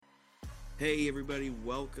Hey everybody,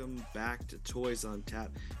 welcome back to Toys on Tap.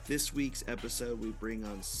 This week's episode we bring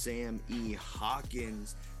on Sam E.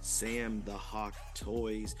 Hawkins, Sam the Hawk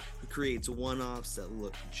Toys, who creates one-offs that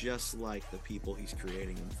look just like the people he's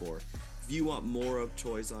creating them for. If you want more of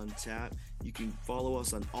Toys on Tap, you can follow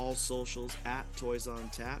us on all socials at Toys on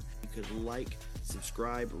Tap. You could like,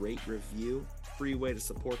 subscribe, rate, review. Free way to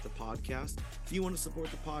support the podcast. If you want to support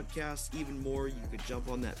the podcast even more, you could jump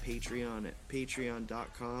on that Patreon at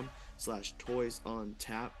patreon.com/Toys on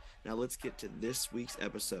Tap. Now let's get to this week's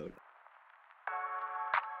episode.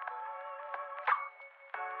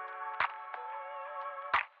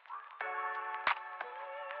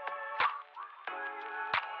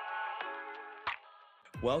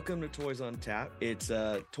 Welcome to Toys on Tap. It's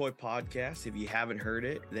a toy podcast, if you haven't heard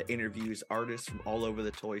it, that interviews artists from all over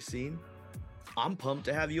the toy scene. I'm pumped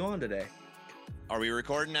to have you on today. Are we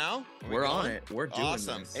recording now? We're on it. We're doing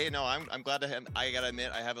awesome. This. Hey, no, I'm glad to have. I gotta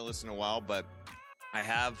admit, I haven't listened in a while, but I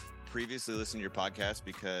have previously listened to your podcast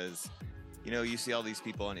because, you see all these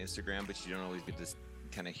people on Instagram, but you don't always get to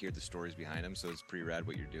kind of hear the stories behind them. So it's pretty rad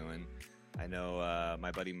what you're doing. I know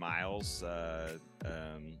my buddy Miles, Sir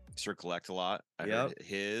Collect a lot. I heard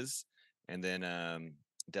his, and then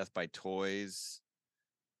Death by Toys.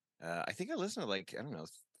 I think I listened to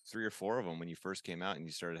 3 or 4 of them when you first came out and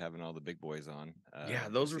you started having all the big boys on. Yeah,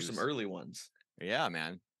 those were some early ones. Yeah,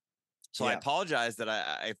 man. So I apologize that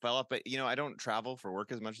I fell up, but I don't travel for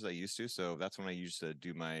work as much as I used to. So that's when I used to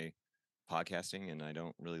do my podcasting, and I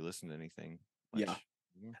don't really listen to anything much. Yeah.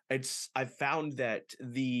 I found that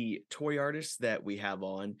the toy artists that we have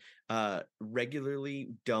on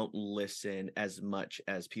regularly don't listen as much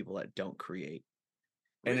as people that don't create.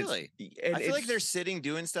 And really? I feel like they're sitting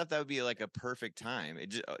doing stuff that would be like a perfect time.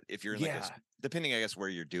 If you're in depending, I guess, where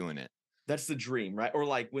you're doing it. That's the dream, right? Or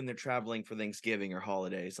like when they're traveling for Thanksgiving or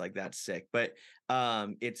holidays, like that's sick. But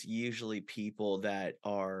it's usually people that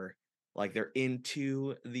are like, they're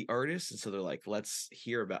into the artist. And so they're like, let's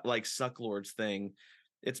hear about like Sucklord's thing.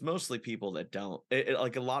 It's mostly people that don't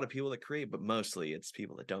like a lot of people that create, but mostly it's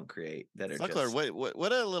people that don't create that are Sucklord.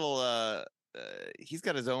 What a little he's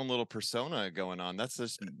got his own little persona going on. That's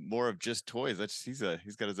just more of just toys. He's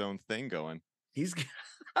got his own thing going.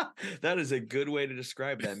 That is a good way to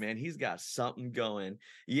describe that, man. He's got something going.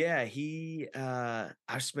 Yeah,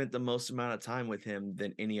 I've spent the most amount of time with him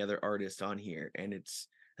than any other artist on here, and I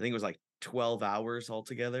think it was like 12 hours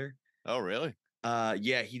altogether. Oh, really?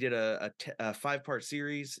 Yeah, he did a 5-part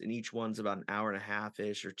series, and each one's about an hour and a half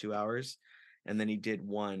ish or 2 hours, and then he did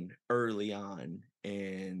one early on,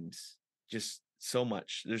 and just so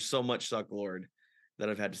much. There's so much Sucklord that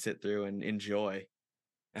I've had to sit through and enjoy.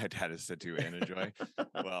 I'd had to sit through and enjoy.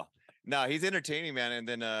 Well, no, he's entertaining, man. And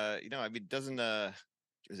then doesn't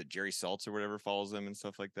is it Jerry Saltz or whatever follows him and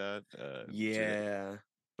stuff like that? Yeah.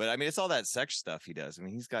 But I mean, it's all that sex stuff he does. I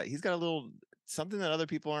mean, he's got a little something that other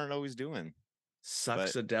people aren't always doing.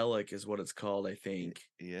 Suxadelic is what it's called, I think.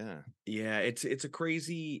 Yeah. Yeah, it's a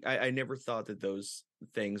crazy. I never thought that those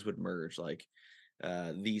things would merge, like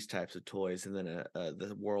these types of toys and then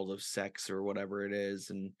the world of sex or whatever it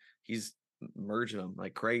is, and he's merging them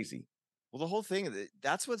like crazy. Well, the whole thing,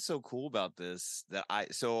 that's what's so cool about this,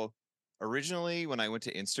 so originally when I went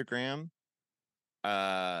to Instagram,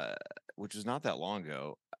 which was not that long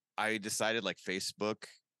ago, I decided like Facebook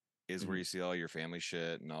is where you see all your family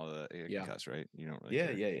shit and all the cuss, right? You don't really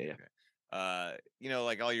care. Yeah. Okay.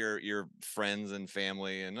 Like all your friends and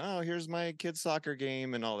family, and here's my kid's soccer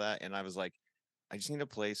game and all that. And I was like, I just need a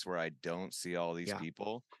place where I don't see all these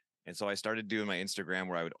people. And so I started doing my Instagram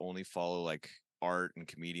where I would only follow like art and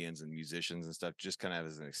comedians and musicians and stuff, just kind of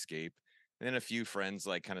as an escape. And then a few friends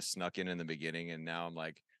like kind of snuck in the beginning. And now I'm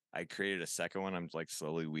like, I created a second one. I'm like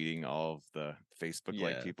slowly weeding all of the Facebook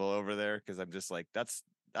like people over there. Cause I'm just like, that's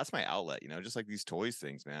my outlet, just like these toys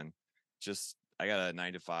things, man. Just, I got a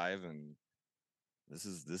 9 to 5 and this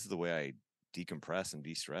is the way I decompress and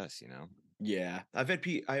de-stress, Yeah, I've had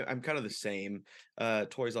I'm kind of the same.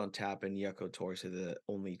 Toys on Tap and Yucko Toys are the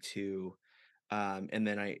only two. And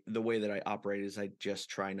then the way that I operate is I just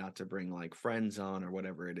try not to bring like friends on or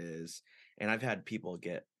whatever it is. And I've had people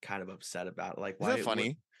get kind of upset about it. Like, why? Isn't that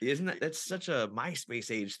funny? Isn't that's such a MySpace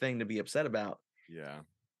age thing to be upset about? Yeah.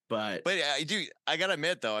 But I gotta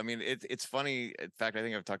admit though, I mean, it's funny. In fact, I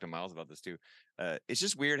think I've talked to Miles about this too. It's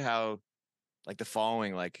just weird how like the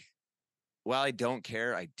following, like, while I don't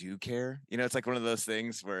care, I do care. It's like one of those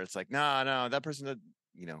things where it's like, no, that person,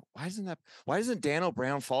 why doesn't Daniel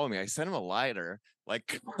Brown follow me? I sent him a lighter.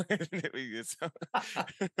 Like,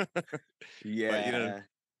 yeah.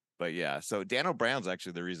 But yeah, so Dano Brown's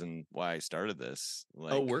actually the reason why I started this.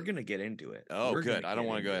 Oh, we're gonna get into it. Oh, we're good. I don't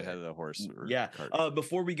want to go ahead of the horse. Yeah. Cart.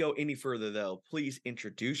 Before we go any further, though, please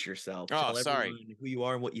introduce yourself. Oh, Tell everyone who you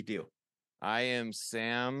are and what you do. I am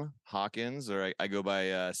Sam Hawkins, or I go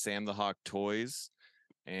by Sam the Hawk Toys,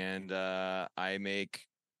 and I make.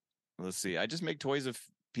 Let's see. I just make toys of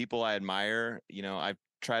people I admire. You know, I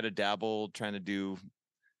try to dabble, trying to do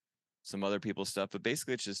some other people's stuff, but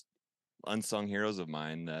basically, it's just unsung heroes of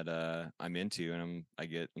mine that I'm into, and I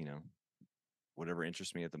get whatever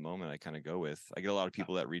interests me at the moment. I kind of go with. I get a lot of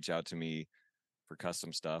people that reach out to me for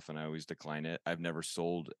custom stuff, and I always decline it. I've never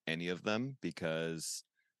sold any of them because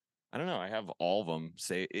I don't know. I have all of them.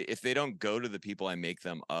 Say if they don't go to the people I make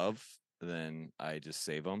them of, then I just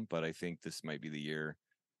save them. But I think this might be the year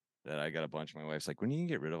that I got a bunch. My wife's like, when you can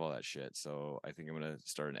get rid of all that shit. So I think I'm gonna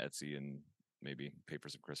start an Etsy and maybe pay for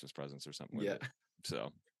some Christmas presents or something. With it.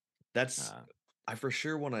 So that's I for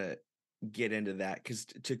sure want to get into that because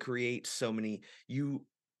to create so many, you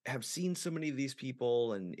have seen so many of these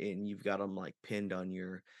people and you've got them like pinned on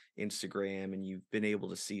your Instagram, and you've been able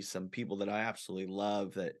to see some people that I absolutely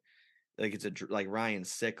love that like it's like Ryan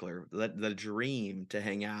Sickler, the dream to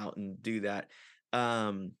hang out and do that.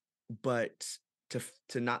 But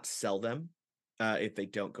to not sell them if they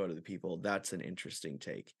don't go to the people, that's an interesting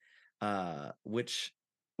take.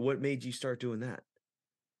 What made you start doing that?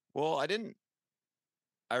 Well,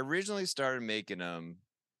 I originally started making them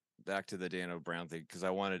back to the Dano Brown thing because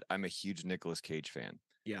I'm a huge Nicolas Cage fan.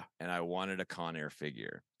 Yeah. And I wanted a Con Air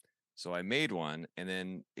figure. So I made one, and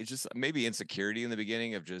then it's just maybe insecurity in the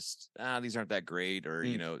beginning of just, these aren't that great, or,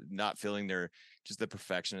 not feeling they're just the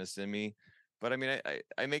perfectionist in me. But I mean,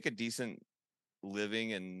 I make a decent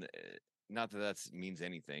living, and not that that means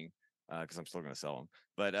anything because I'm still going to sell them.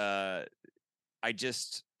 But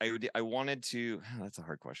I wanted to, that's a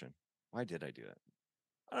hard question. Why did I do it?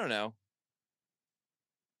 I don't know.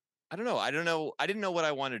 I don't know. I didn't know what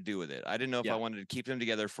I wanted to do with it. I didn't know if I wanted to keep them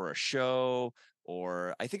together for a show,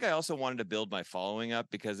 or I think I also wanted to build my following up,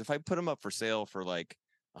 because if I put them up for sale for like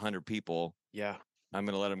 100 people, I'm going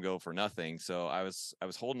to let them go for nothing. So I was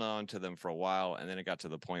holding on to them for a while, and then it got to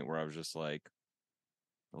the point where I was just like,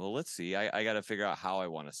 well, let's see. I got to figure out how I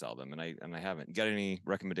want to sell them, and I haven't. Got any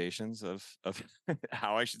recommendations of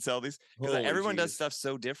how I should sell these? Because everyone does stuff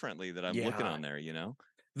so differently that I'm looking on there,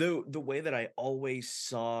 The way that I always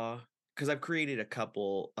saw, because I've created a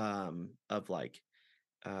couple of like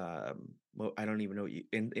well, I don't even know what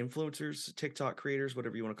influencers, TikTok creators,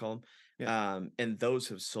 whatever you want to call them. And those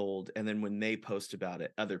have sold, and then when they post about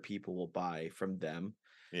it, other people will buy from them.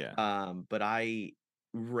 But I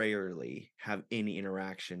rarely have any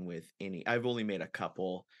interaction with any. I've only made a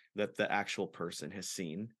couple that the actual person has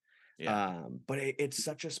seen. But it's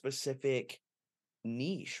such a specific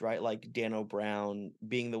niche, right? Like Dano Brown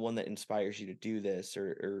being the one that inspires you to do this,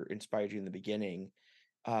 or inspired you in the beginning.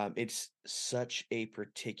 It's such a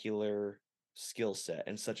particular skill set,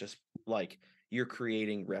 and such a like you're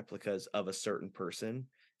creating replicas of a certain person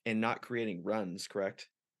and not creating runs, correct?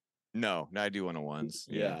 No, I do one-on-ones.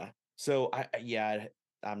 Yeah. So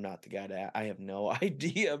I'm not the guy I have no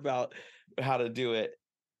idea about how to do it.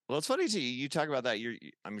 Well, it's funny too. You talk about that.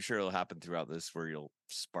 I'm sure it'll happen throughout this, where you'll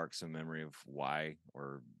spark some memory of why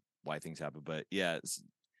things happen. But yeah.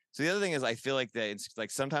 So the other thing is, I feel like that it's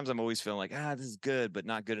like sometimes I'm always feeling like, this is good, but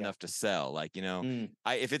not good enough to sell. Like,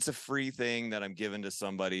 if it's a free thing that I'm giving to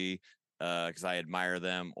somebody because I admire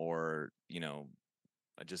them, or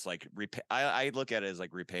I just like repay. I look at it as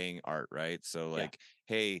like repaying art, right? So like,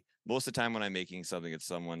 hey, most of the time when I'm making something, it's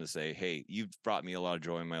someone to say, hey, you've brought me a lot of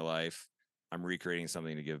joy in my life. I'm recreating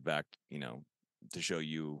something to give back, to show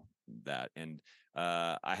you that. And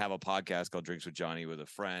I have a podcast called Drinks with Johnny with a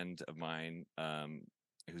friend of mine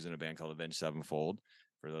who's in a band called Avenged Sevenfold,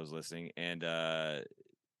 for those listening. And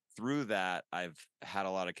through that, I've had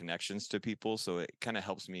a lot of connections to people. So it kind of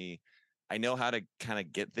helps me. I know how to kind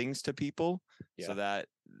of get things to people, so that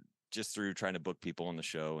just through trying to book people on the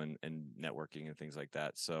show and networking and things like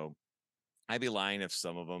that. So I'd be lying if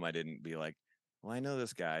some of them I didn't be like, well, I know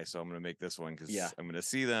this guy, so I'm going to make this one because I'm going to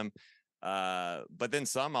see them. But then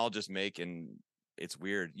some I'll just make, and it's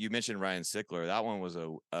weird. You mentioned Ryan Sickler. That one was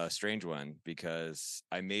a strange one, because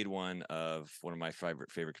I made one of one of my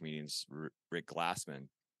favorite comedians, Rick Glassman,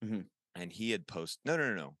 and he had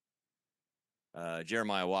no.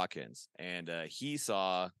 Jeremiah Watkins, and he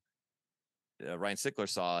saw Ryan Sickler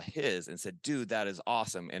saw his and said, dude, that is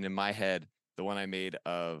awesome. And in my head, the one I made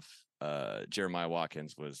of Jeremiah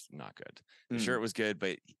Watkins was not good. I'm sure it was good,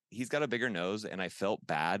 but he's got a bigger nose, and I felt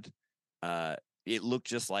bad. It looked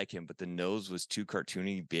just like him, but the nose was too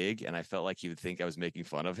cartoony big, and I felt like he would think I was making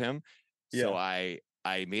fun of him. So I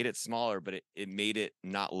I made it smaller, but it made it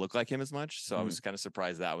not look like him as much. So I was kind of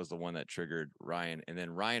surprised that was the one that triggered Ryan. And then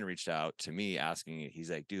Ryan reached out to me asking, he's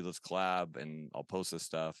like, dude, let's collab and I'll post this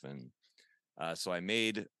stuff. And so I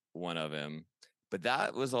made one of him, but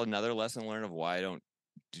that was another lesson learned of why I don't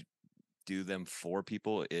do them for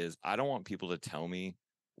people is I don't want people to tell me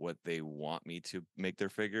what they want me to make their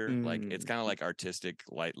figure. Like it's kind of like artistic,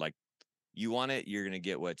 like you want it, you're going to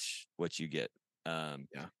get what you get. And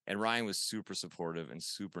Ryan was super supportive and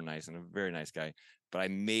super nice and a very nice guy, but I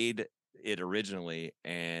made it originally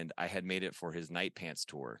and I had made it for his Night Pants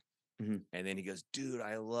tour. And then he goes, dude,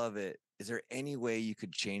 I love it. Is there any way you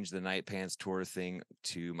could change the Night Pants tour thing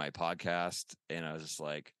to my podcast? And I was just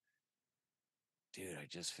like, dude, I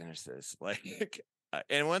just finished this. Like,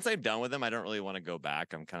 and once I'm done with them, I don't really want to go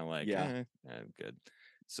back. I'm kind of like, I'm good.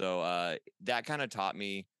 So that kind of taught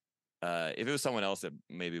me. If it was someone else, that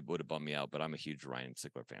maybe would have bummed me out, but I'm a huge Ryan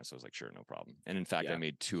Sickler fan, so I was like, sure, no problem. And in fact, I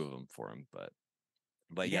made 2 of them for him.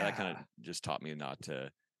 But yeah, that kind of just taught me not to.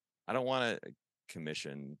 I don't want to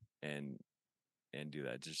commission and do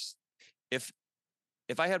that. Just if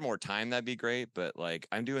I had more time, that'd be great. But like,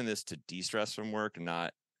 I'm doing this to de-stress from work,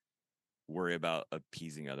 not worry about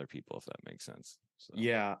appeasing other people, if that makes sense. So.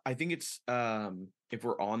 Yeah, I think it's if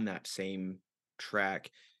we're on that same track,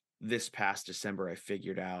 this past December I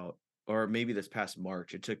figured out, or maybe this past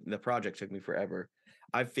March, the project took me forever.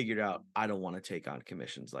 I figured out I don't want to take on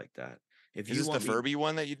commissions like that. If is you this want the Furby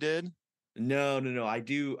one that you did? No.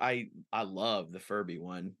 I love the Furby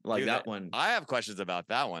one. Like dude, that one. I have questions about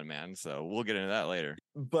that one, man. So we'll get into that later.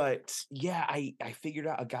 But yeah, I figured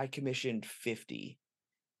out a guy commissioned 50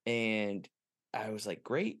 and I was like,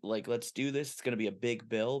 great, like, let's do this. It's going to be a big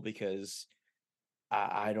bill because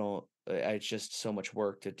it's just so much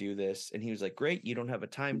work to do this. And he was like, great, you don't have a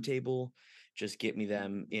timetable. Just get me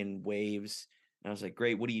them in waves. And I was like,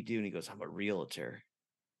 great, what do you do? And he goes, I'm a realtor.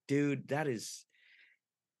 Dude, that is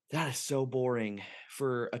so boring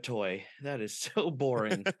for a toy. That is so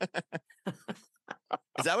boring.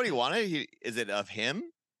 Is that what he wanted? Is it of him?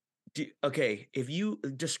 Okay, if you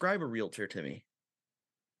describe a realtor to me.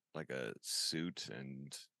 Like a suit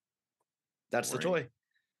and that's boring. The toy.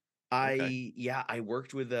 I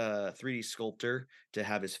worked with a 3D sculptor to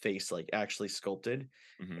have his face like actually sculpted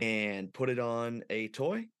and put it on a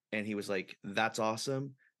toy. And he was like, that's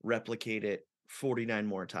awesome. Replicate it 49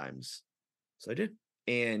 more times. So I did.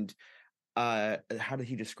 And how did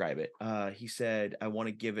he describe it? He said, I want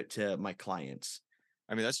to give it to my clients.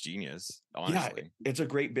 I mean, that's genius. Honestly, yeah, it's a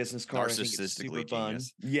great business card. Narcissistically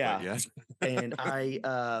genius. Yeah. Yes. And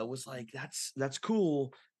I was like, that's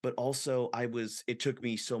cool. But also it took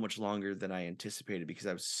me so much longer than I anticipated because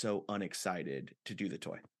I was so unexcited to do the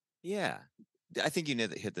toy. Yeah. I think you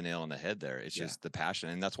hit the nail on the head there. It's just the passion.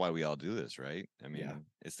 And that's why we all do this, right? I mean,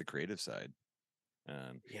 it's the creative side.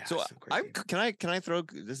 So can I throw,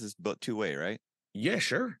 this is but 2-way, right? Yeah,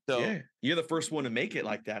 sure. So yeah. You're the first one to make it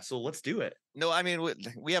like that. So let's do it. No, I mean,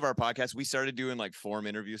 we have our podcast. We started doing like forum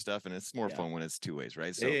interview stuff and it's more fun when it's 2 ways,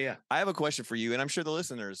 right? So I have a question for you and I'm sure the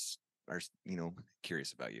listeners are,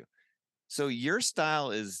 curious about you. So your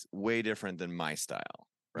style is way different than my style,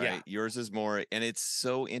 right? Yeah. Yours is more, and it's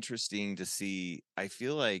so interesting to see. I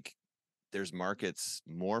feel like there's markets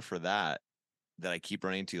more for that I keep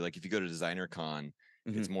running into. Like if you go to Designer Con,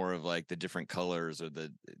 it's more of like the different colors or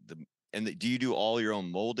do you do all your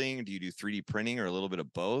own molding? Do you do 3D printing or a little bit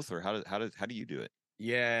of both? Or how do you do it?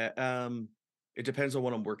 Yeah. It depends on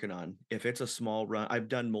what I'm working on. If it's a small run, I've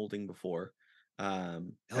done molding before. Have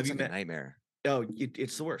you met a nightmare? Oh,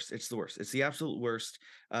 it's the worst. It's the worst. It's the absolute worst.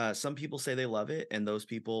 Some people say they love it. And those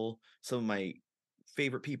people, some of my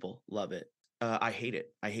favorite people love it. I hate it.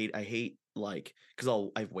 I hate like,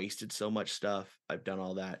 cause I've wasted so much stuff. I've done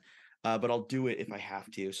all that. But I'll do it if I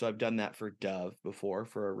have to. So I've done that for Dove before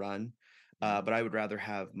for a run. But I would rather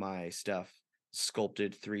have my stuff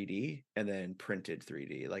sculpted 3D and then printed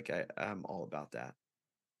 3D. Like I'm all about that.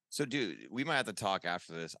 So dude, we might have to talk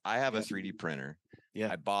after this. I have a 3D printer.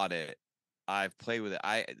 Yeah. I bought it. I've played with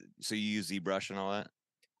it. So you use ZBrush and all that?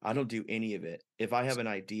 I don't do any of it. If I have an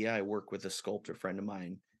idea, I work with a sculptor friend of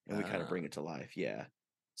mine and we kind of bring it to life. Yeah.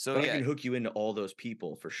 So I can hook you into all those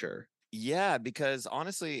people for sure. Yeah, because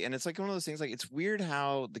honestly, and it's like one of those things, like it's weird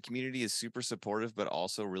how the community is super supportive, but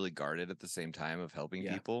also really guarded at the same time of helping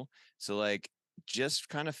people. So like just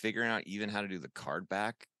kind of figuring out even how to do the card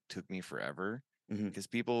back took me forever because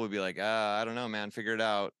people would be like, I don't know, man, figure it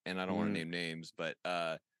out. And I don't want to name names, but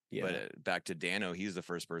back to Dano, he's the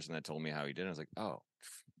first person that told me how he did it. I was like, oh,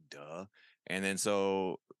 duh. And then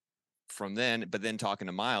so from then, but then talking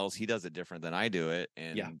to Miles, he does it different than I do it.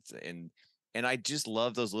 And and I just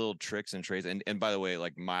love those little tricks and trades. And by the way,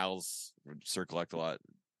 like Miles Sir Collect a lot,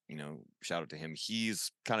 shout out to him.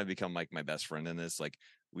 He's kind of become like my best friend in this. Like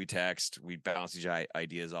we text, we bounce each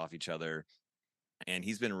ideas off each other, and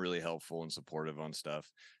he's been really helpful and supportive on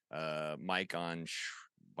stuff. Mike I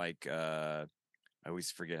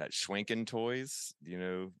always forget how Schwenken Toys. Do you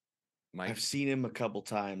know Mike? I've seen him a couple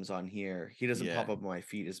times on here. He doesn't Yeah. pop up on my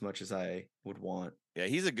feed as much as I would want. Yeah,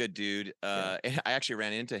 he's a good dude. And I actually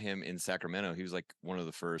ran into him in Sacramento. He was like one of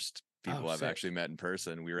the first people I've actually met in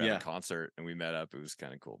person. We were at a concert and we met up. It was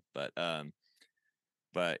kind of cool.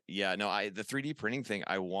 But yeah, no, the 3D printing thing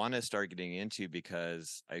I want to start getting into,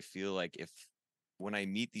 because I feel like when I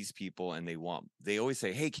meet these people and they always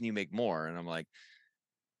say, "Hey, can you make more?" And I'm like,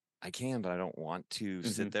 I can, but I don't want to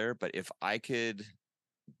sit there. But if I could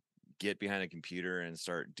get behind a computer and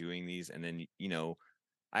start doing these, and then,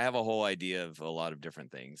 I have a whole idea of a lot of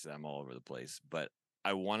different things. I'm all over the place, but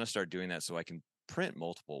I want to start doing that so I can print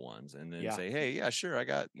multiple ones and then say, "Hey, yeah, sure. I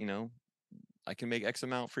got, I can make X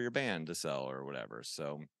amount for your band to sell or whatever."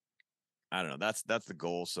 So I don't know. That's the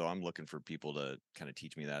goal. So I'm looking for people to kind of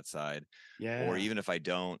teach me that side. Yeah. Or even if I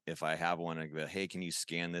don't, if I have one, I go, "Hey, can you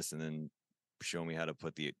scan this and then show me how to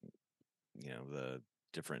put the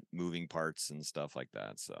different moving parts and stuff like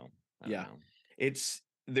that." So I don't know.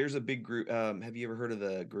 There's a big group. Have you ever heard of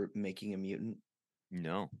the group Making a Mutant?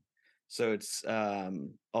 No. So it's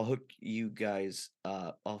I'll hook you guys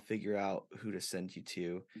up. I'll figure out who to send you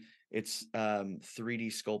to. It's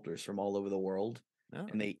 3D sculptors from all over the world,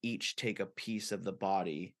 and they each take a piece of the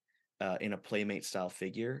body in a Playmate style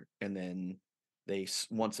figure, and then they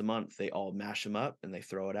once a month they all mash them up and they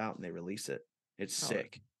throw it out and they release it. It's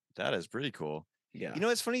sick. That is pretty cool. Yeah.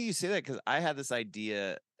 It's funny you say that, because I had this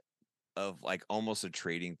idea of like almost a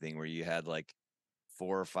trading thing where you had like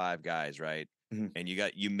 4 or 5 guys, right? And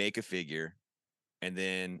you make a figure, and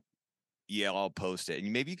then you all post it,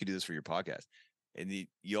 and maybe you could do this for your podcast, and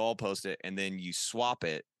you all post it, and then you swap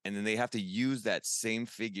it, and then they have to use that same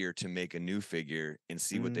figure to make a new figure and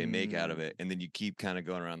see what they make out of it, and then you keep kind of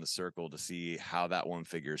going around the circle to see how that one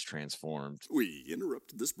figure is transformed. We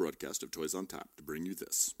interrupted this broadcast of Toys on Tap to bring you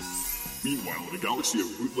this. Meanwhile, in a galaxy of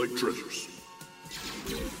bootleg treasures.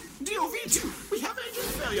 DOV2, we have engine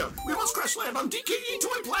failure. We must crash land on DKE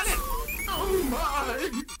Toy Planet. Oh my,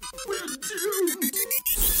 we're doomed.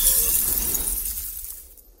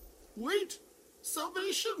 Wait,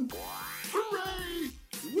 salvation. Hooray,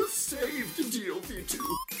 we're saved, DOV2.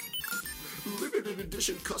 Limited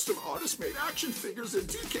edition custom artist-made action figures at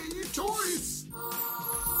DKE Toys.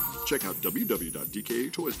 Check out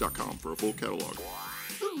www.dketoys.com for a full catalog.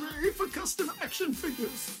 Hooray for custom action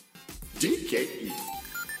figures. DKE.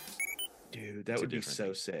 Dude, that would be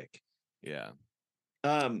so sick. Yeah.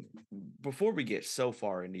 Before we get so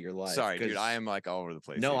far into your life, sorry, dude, I am like all over the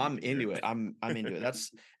place. No, I'm into it. I'm into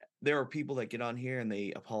it. There are people that get on here and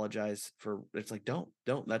they apologize for. It's like, don't.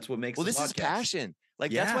 That's what makes. Well, this is passion.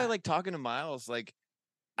 Like that's why I like talking to Miles. Like,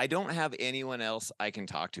 I don't have anyone else I can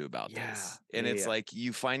talk to about this, and it's like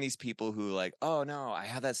you find these people who like, oh no, I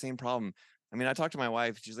have that same problem. I mean, I talked to my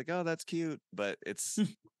wife. She's like, oh, that's cute, but it's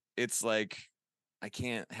like I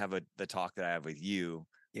can't have the talk that I have with you.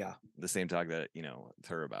 Yeah. The same talk that, with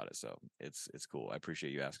her about it. So it's cool. I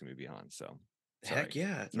appreciate you asking me to be on. So heck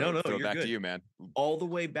yeah. Throw you're back good. to you, man. All the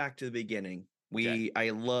way back to the beginning.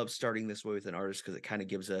 I love starting this way with an artist because it kind of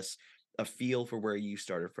gives us a feel for where you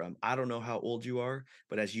started from. I don't know how old you are,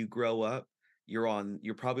 but as you grow up,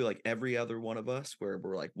 you're probably like every other one of us where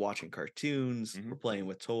we're like watching cartoons, we're playing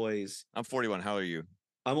with toys. I'm 41. How are you?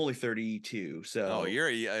 I'm only 32. So you're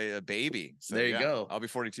a baby. So there you go. I'll be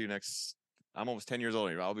 42 I'm almost 10 years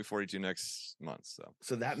older. I'll be 42 next month.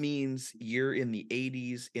 So that means you're in the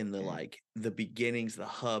 80s, in the like the beginnings, the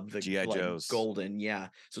hub, the G.I. Joes. Golden. Yeah.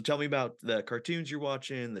 So tell me about the cartoons you're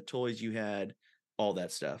watching, the toys you had, all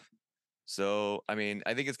that stuff. So, I mean,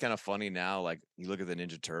 I think it's kind of funny now. Like you look at the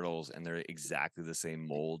Ninja Turtles and they're exactly the same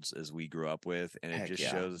molds as we grew up with. And it just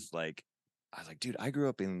shows like, I was like, dude, I grew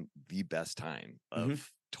up in the best time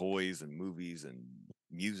of toys and movies and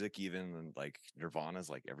music, even, and like Nirvana's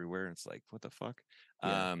like everywhere. And it's like, what the fuck?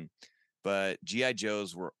 Yeah. But G.I.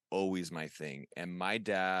 Joes were always my thing. And my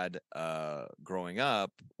dad, growing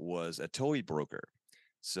up, was a toy broker.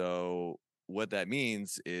 So what that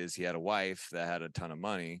means is he had a wife that had a ton of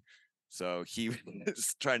money. So he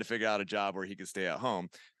was trying to figure out a job where he could stay at home.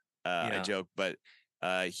 I joke, but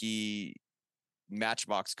he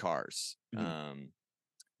Matchbox cars.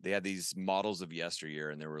 They had these models of yesteryear,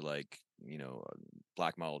 and there were like,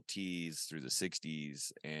 black Model Ts through the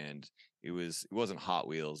 60s, and it wasn't Hot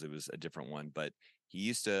Wheels, it was a different one, but he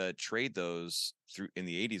used to trade those through in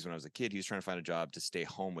the 80s when I was a kid. He was trying to find a job to stay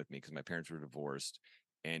home with me because my parents were divorced.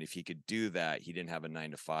 And if he could do that, he didn't have a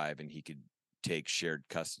 9 to 5 and he could take shared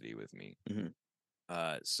custody with me.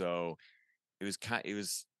 So it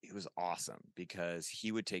was awesome because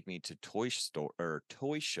he would take me to toy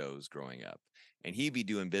shows growing up, and he'd be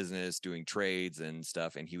doing business, doing trades and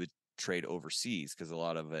stuff. And he would trade overseas because a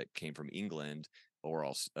lot of it came from England or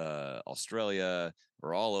Australia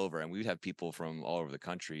or all over. And we would have people from all over the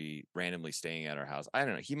country randomly staying at our house. I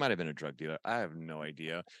don't know. He might've been a drug dealer. I have no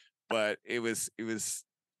idea, but it was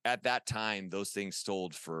at that time, those things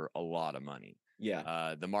sold for a lot of money.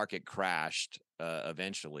 Yeah. The market crashed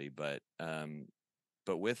eventually, but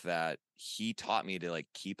with that, he taught me to like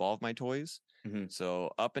keep all of my toys. So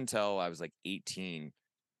up until I was like 18,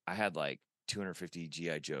 I had like 250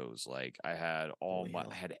 GI Joes. Like I had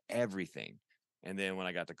I had everything. And then when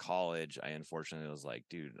I got to college, I unfortunately was like,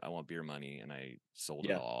 dude, I want beer money, and I sold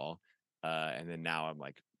it all. And then now I'm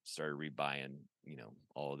like started rebuying,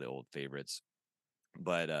 all of the old favorites.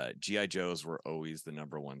 But GI Joes were always the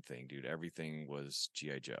number one thing, dude. Everything was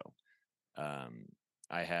GI Joe.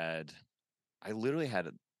 I literally had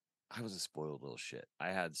I was a spoiled little shit. I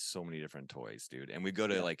had so many different toys, dude. And we go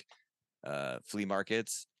to like flea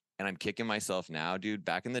markets, and I'm kicking myself now, dude.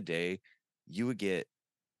 Back in the day, you would get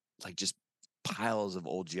like just piles of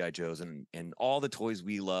old GI Joes, and all the toys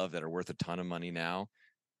we love that are worth a ton of money now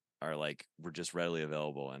were just readily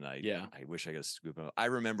available. And I wish I could scoop them up. I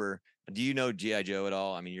remember, do you know GI Joe at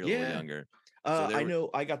all? I mean, you're a little younger. I know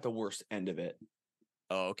I got the worst end of it.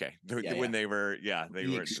 Oh, okay. When they were, they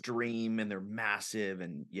were extreme, and they're massive,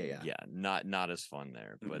 and not as fun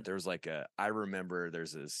there. But there's I remember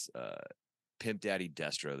there's this Pimp Daddy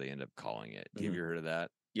Destro, they end up calling it. Have you heard of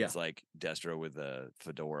that? Yeah. It's like Destro with a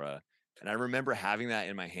fedora. And I remember having that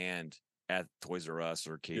in my hand at Toys R Us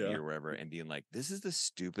or KD or wherever, and being like, this is the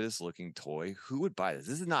stupidest looking toy. Who would buy this?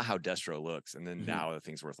 This is not how Destro looks. And then now the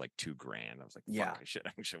thing's worth like $2,000. I was like, fuck,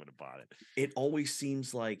 I wish I would have bought it. It always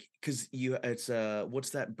seems like, because it's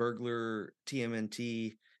what's that burglar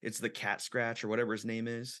TMNT? It's the cat scratch or whatever his name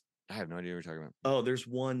is. I have no idea what you're talking about. Oh, there's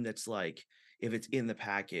one that's like, if it's in the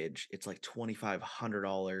package, it's like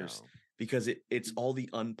 $2,500 because it's all the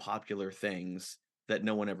unpopular things that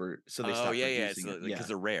no one ever, so they stopped producing it. Because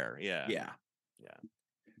they're rare. Yeah.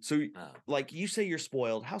 So like you say you're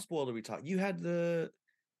spoiled. How spoiled are we talking? You have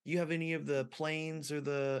any of the planes or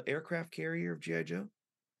the aircraft carrier of GI Joe?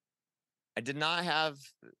 I did not have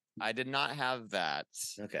that.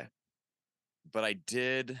 Okay. But I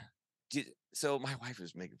did. So my wife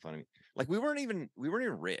was making fun of me. Like we weren't even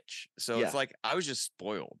rich. So it's like I was just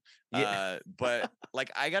spoiled. But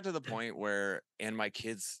like I got to the point where, and my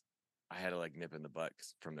kids, I had to like nip in the butt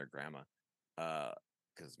from their grandma.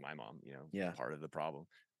 Because my mom, part of the problem.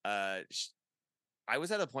 I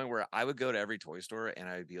was at a point where I would go to every toy store and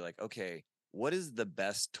I would be like, okay, what is the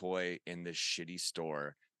best toy in this shitty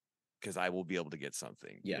store? Because I will be able to get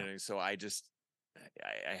something. Yeah. So I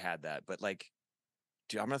had that. But like,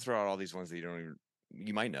 dude, I'm gonna throw out all these ones that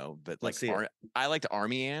you might know, but I liked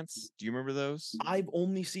Army Ants. Do you remember those? I've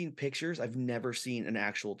only seen pictures. I've never seen an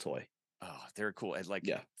actual toy. Oh, they're cool. And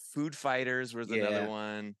Food Fighters was another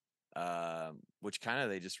one. Which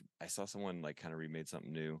kind of I saw someone like kind of remade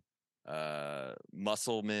something new.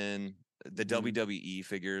 Muscle Men, the WWE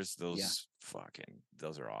figures, those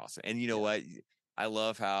are awesome. And you know what? I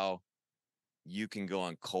love how you can go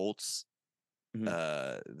on Colts,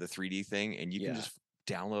 the 3D thing, and you can just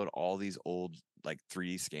download all these old like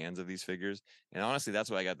 3D scans of these figures. And honestly, that's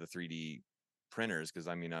why I got the 3D printers, because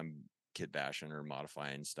I mean I'm kit bashing or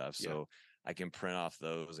modifying stuff, so I can print off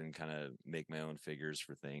those and kind of make my own figures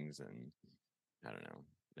for things. And I don't know,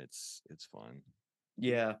 it's fun.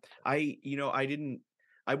 Yeah, I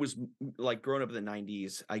was like growing up in the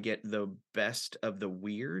 90s. I get the best of the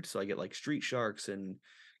weird, so I get like Street Sharks and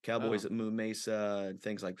Cowboys at Moo Mesa and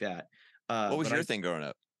things like that. What was your thing growing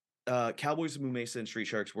up? Cowboys of Moo Mesa and Street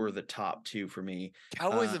Sharks were the top two for me.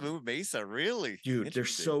 Cowboys of Moo Mesa, really? Dude, they're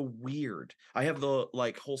so weird. I have the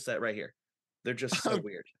like whole set right here. They're just so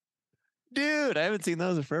weird. Dude, I haven't seen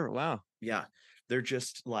those in forever. Wow. Yeah. They're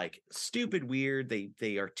just like stupid weird.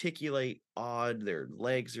 They articulate odd. Their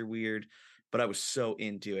legs are weird, but I was so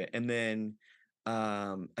into it. And then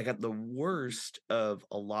I got the worst of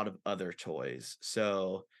a lot of other toys.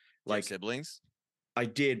 So like siblings? I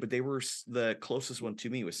did, but they were the closest one to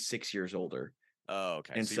me was 6 years older. Oh,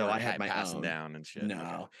 okay. And so I had my passing own down and shit. No.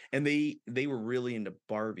 Okay. And they were really into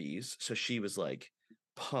Barbies, so she was like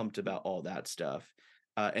pumped about all that stuff,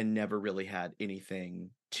 and never really had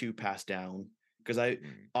anything to pass down. Because I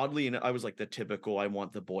oddly enough, I was like the typical I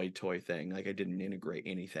want the boy toy thing. Like I didn't integrate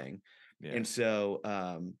anything. Yeah. And so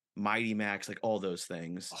Mighty Max, like all those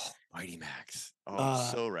things. Oh, Mighty Max. Oh,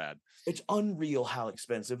 so rad. It's unreal how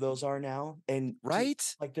expensive those are now. And right?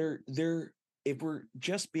 Like they're if we're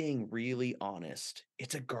just being really honest,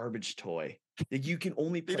 it's a garbage toy. Like you can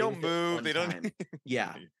only play They don't with it move. one They don't. time.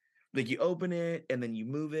 Yeah. Like you open it and then you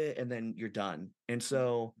move it and then you're done. And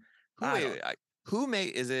so Who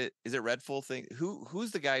made is it Redfall thing?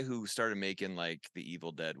 Who's the guy who started making like the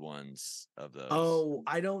Evil Dead ones of those? Oh,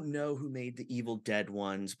 I don't know who made the Evil Dead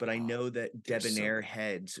ones, but I know that Debonair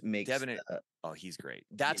Heads makes oh, he's great.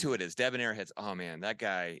 That's who it is. Debonair Heads. Oh man, that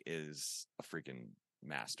guy is a freaking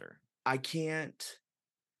master. I can't,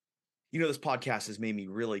 this podcast has made me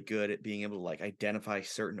really good at being able to like identify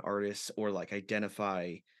certain artists or like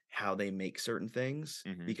identify how they make certain things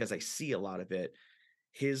because I see a lot of it.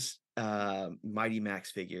 His Mighty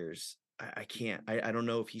Max figures, I can't. I don't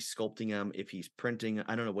know if he's sculpting them, if he's printing.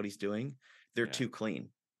 I don't know what he's doing. They're too clean.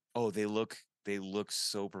 Oh, they look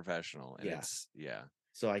so professional. And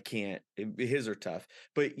So I can't. His are tough.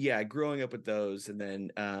 But yeah, growing up with those, and then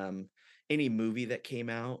any movie that came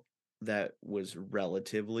out that was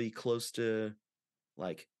relatively close to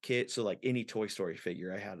like kid. So like any Toy Story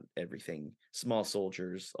figure, I had everything. Small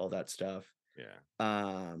Soldiers, all that stuff.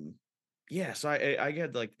 Yeah. Yeah, so I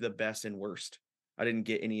got like the best and worst. I didn't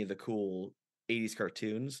get any of the cool 80s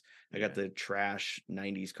cartoons. I got the trash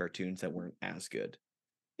 90s cartoons that weren't as good.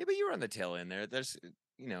 Yeah, but you were on the tail end there. There's,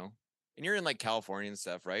 and you're in like California and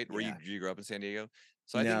stuff, right? Where you grew up in San Diego.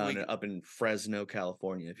 So I think up in Fresno,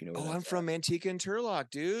 California, if you know. I'm from Manteca and Turlock,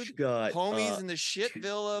 dude. Homies in the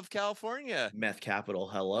shitville of California. Meth capital.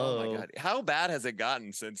 Hello. Oh my god, how bad has it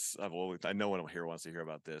gotten since? Well, I know no one here wants to hear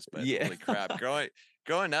about this, but holy crap,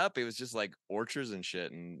 growing up, it was just like orchards and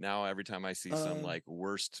shit, and now every time I see some like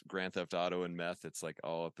worst Grand Theft Auto and meth, it's like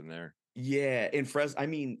all up in there. Yeah, in Fresno, I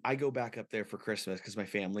mean, I go back up there for Christmas because my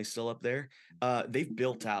family's still up there. They've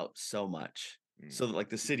built out so much, so that, like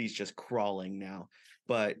the city's just crawling now.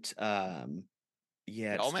 But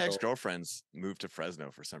yeah, all my ex-girlfriends moved to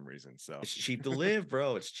Fresno for some reason. So it's cheap to live,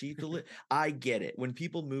 bro. It's cheap to live. I get it. When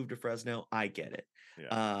people move to Fresno, I get it.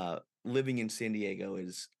 Yeah. Living in San Diego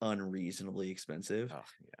is unreasonably expensive. Oh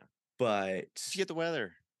yeah, but you get the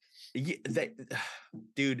weather. Yeah,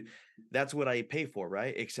 dude, that's what I pay for,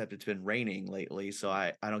 right? Except it's been raining lately, so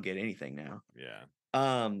I don't get anything now.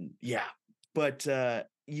 Yeah. Yeah. But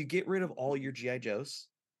you get rid of all your GI Joes.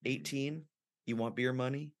 18, you want beer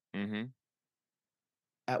money? Mm-hmm.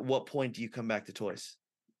 At what point do you come back to toys?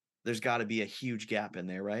 There's got to be a huge gap in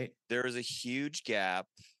there, right? There is a huge gap.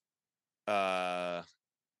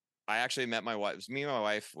 I actually met my wife. It was me and my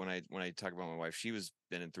wife. When I talk about my wife, she was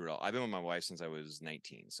been through it all. I've been with my wife since I was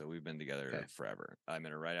 19, so we've been together forever. I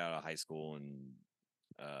met her right out of high school and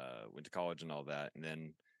went to college and all that. And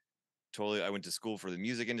then I went to school for the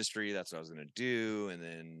music industry. That's what I was going to do. And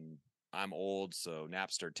then I'm old, so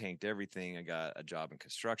Napster tanked everything. I got a job in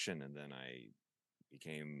construction, and then I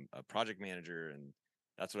became a project manager, and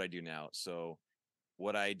that's what I do now. So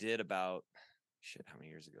what I did about how many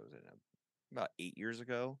years ago was it now? About 8 years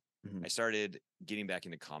ago, I started getting back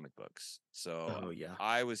into comic books. So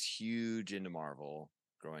I was huge into Marvel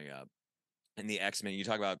growing up, and the X-Men. You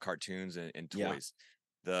talk about cartoons and toys.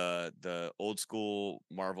 The old school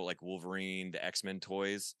Marvel, like Wolverine, the X-Men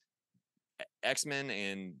toys. X-Men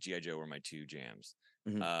and G.I. Joe were my two jams.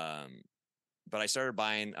 But I started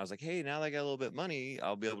buying. I was like, hey, now that I got a little bit of money,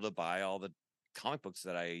 I'll be able to buy all the comic books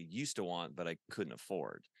that I used to want, but I couldn't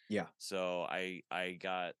afford. Yeah. So I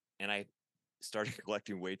started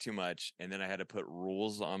collecting way too much, and then I had to put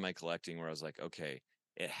rules on my collecting where I was like, okay,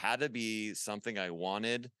 it had to be something I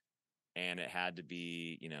wanted, and it had to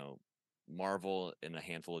be, Marvel and a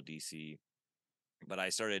handful of DC. But I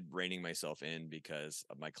started reining myself in because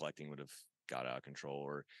my collecting would have got out of control.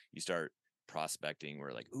 Or you start prospecting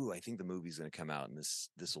where like, ooh, I think the movie's going to come out and this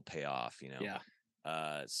will pay off,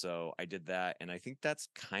 So I did that, and I think that's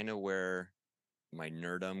kind of where my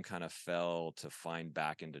nerdum kind of fell to find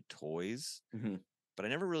back into toys. But I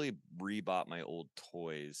never really rebought my old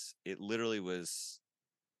toys. It literally was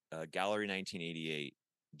Gallery 1988.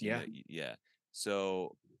 Yeah.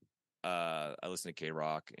 So I listened to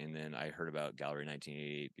K-Rock, and then I heard about Gallery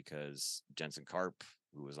 1988 because Jensen Karp,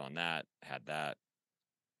 who was on that, had that.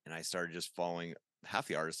 And I started just following half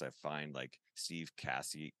the artists I find, like Steve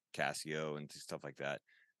Cassio and stuff like that,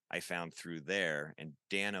 I found through there. And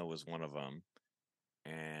Dano was one of them.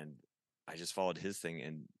 And I just followed his thing.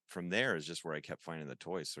 And from there is just where I kept finding the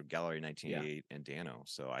toys. So Gallery 1988 and Dano.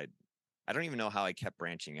 So I don't even know how I kept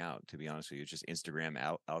branching out, to be honest with you. It's just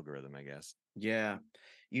Instagram algorithm, I guess. Yeah.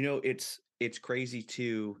 It's crazy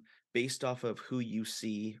too, based off of who you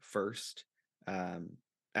see first.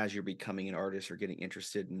 as you're becoming an artist or getting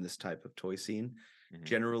interested in this type of toy scene, Mhm.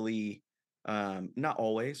 generally, not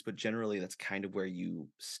always, but generally that's kind of where you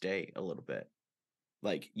stay a little bit.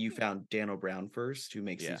 Like you found Daniel Brown first, who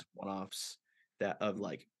makes Yeah. these one-offs that of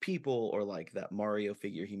like people or like that Mario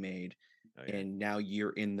figure he made, Oh, yeah. and now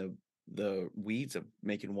you're in the weeds of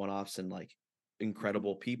making one-offs and like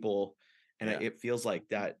incredible people, and Yeah. it feels like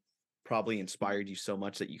that probably inspired you so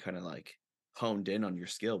much that you kind of like honed in on your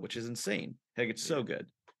skill, which is insane. Heck, it's so Yeah.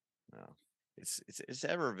 good. No, it's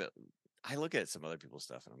ever. I look at some other people's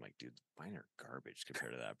stuff and I'm like, dude, mine are garbage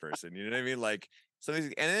compared to that person. You know what I mean? Like some of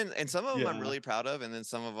these, and some of them I'm Yeah. really proud of, and then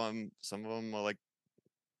some of them are like,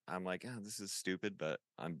 I'm like, oh, this is stupid, but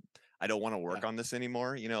I don't want to work Yeah. on this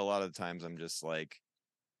anymore. You know, a lot of the times I'm just like,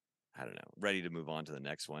 I don't know, ready to move on to the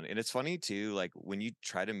next one. And it's funny too, like when you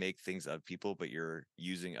try to make things of people, but you're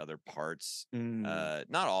using other parts. Mm,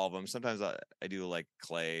 Not all of them. Sometimes I do like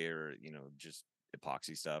clay or just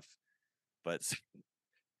epoxy stuff, but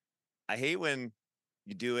I hate when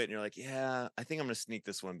you do it and you're like, yeah, I think I'm gonna sneak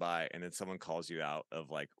this one by, and then someone calls you out of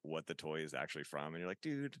like what the toy is actually from, and you're like,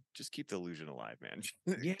 dude, just keep the illusion alive, man.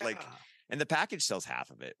 yeah. Like, and the package sells half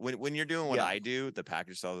of it. When you're doing what Yeah. I do, the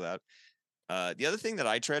package sells out. The other thing that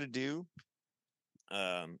I try to do,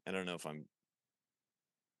 I don't know if I'm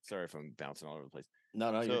sorry if I'm bouncing all over the place.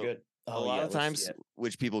 No, you're So good. a Oh lot yeah, of let's see times, it.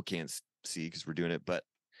 which people can't see because we're doing it, but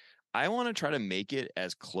I want to try to make it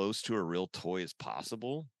as close to a real toy as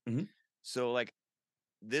possible. Mhm. So like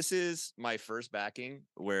this is my first backing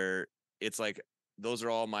where it's like those are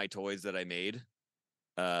all my toys that I made.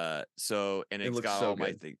 So and It it's looks got so all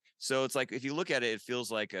my good. things. So it's like if you look at it, it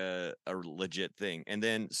feels like a legit thing. And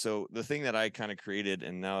then so the thing that I kind of created,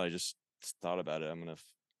 and now I just thought about it, I'm gonna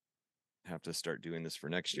have to start doing this for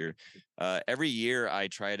next year. Every year I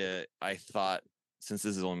thought since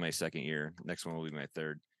this is only my second year, next one will be my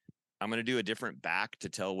third. I'm gonna do a different back to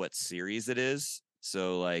tell what series it is.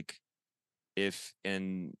 So like if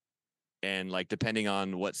and like depending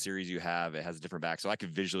on what series you have, it has a different back. So I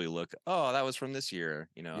could visually look, oh, that was from this year.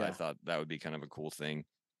 I Yeah. thought that would be kind of a cool thing.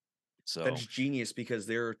 So That's genius because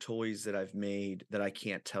there are toys that I've made that I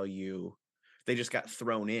can't tell you. They just got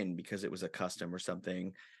thrown in because it was a custom or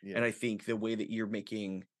something. yeah, And I think the way that you're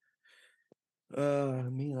making,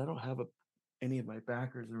 man, I don't have any of my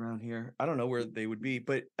backers around here. I don't know where they would be,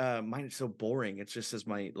 but mine is so boring. It's just as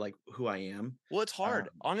my like who I am. well, it's hard,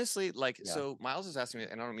 honestly. Like, Yeah. so Miles is asking me,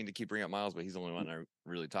 and I don't mean to keep bringing up Miles, but he's the only one I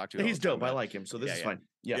really talk to all He's the time dope. I about it. like him, so this Yeah, is yeah. fine.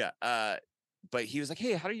 Yeah. Yeah. But he was like,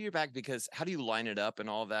 hey, how do you do your back? Because how do you line it up and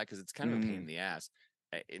all of that? Because it's kind of a pain in the ass.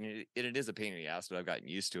 And it is a pain in the ass, but I've gotten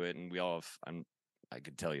used to it. And we all have, I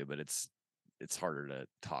could tell you, but it's harder to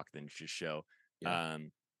talk than just show. Yeah.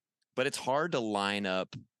 But it's hard to line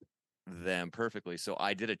up them perfectly. So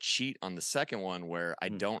I did a cheat on the second one where I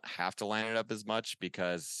don't have to line it up as much,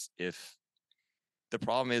 because if the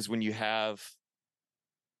problem is when you have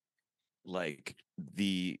like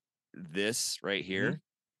this right here,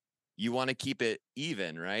 you want to keep it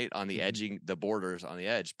even, right? On the edging, the borders on the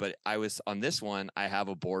edge. But I was on this one, I have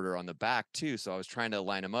a border on the back too. So I was trying to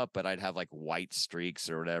line them up, but I'd have like white streaks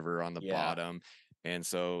or whatever on the bottom. And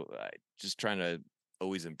so just trying to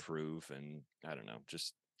always improve. And I don't know.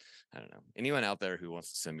 Anyone out there who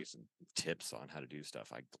wants to send me some tips on how to do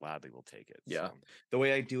stuff, I gladly will take it. Yeah. So. The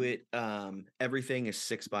way I do it, everything is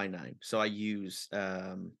 6x9. So I use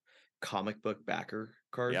comic book backer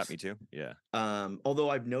cards. Yeah, me too. Yeah. Although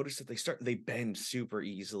I've noticed that they bend super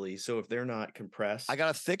easily. So if they're not compressed, I got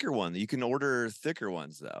a thicker one. You can order thicker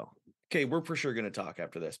ones though. Okay, we're for sure going to talk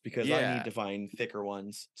after this because I need to find thicker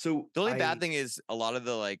ones. So the only bad thing is a lot of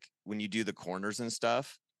the, like when you do the corners and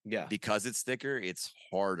stuff, because it's thicker, it's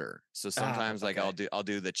harder. So sometimes like I'll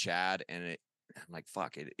do the Chad and I'm like,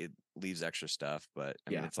 fuck it. It leaves extra stuff, but I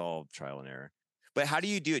mean, it's all trial and error. But how do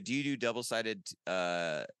you do it? Do you do double-sided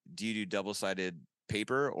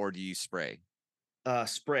paper or do you spray?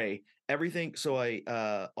 Spray everything. So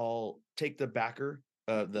I'll take the backer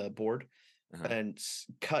of the board and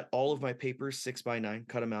cut all of my papers 6x9,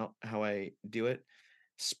 cut them out how I do it.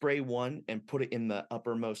 Spray one and put it in the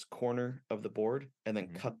uppermost corner of the board, and then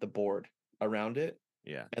cut the board around it.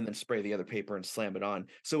 Yeah. And then spray the other paper and slam it on.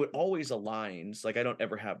 So it always aligns. Like I don't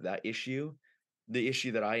ever have that issue. The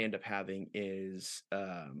issue that I end up having is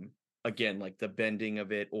again, like the bending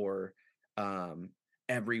of it, or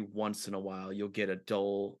every once in a while you'll get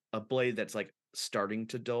a blade that's like starting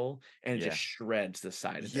to dull and it just shreds the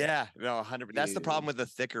side of it. Yeah, no, 100%. That's the problem with the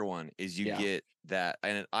thicker one is you get that.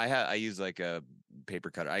 And I use like a paper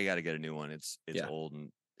cutter. I got to get a new one. It's old and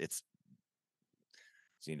it's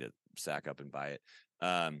you need to sack up and buy it.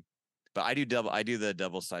 But I do the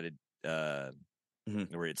double-sided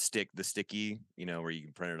where it's sticky, where you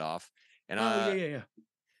can print it off. And yeah.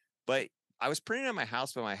 But I was printing at my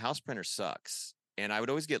house, but my house printer sucks, and I would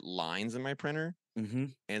always get lines in my printer.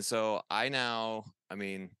 And so I've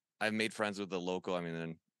made friends with the local. I mean,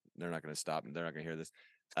 then they're not going to stop, and they're not going to hear this.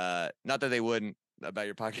 Not that they wouldn't about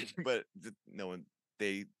your pocket, but no one.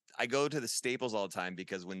 I go to the Staples all the time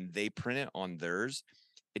because when they print it on theirs,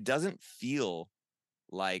 it doesn't feel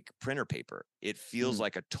like printer paper. It feels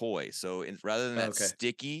like a toy. So rather than that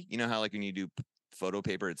sticky, you know how like when you do photo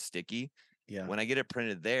paper, it's sticky. Yeah. When I get it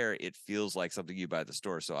printed there, it feels like something you buy at the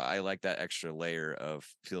store. So I like that extra layer of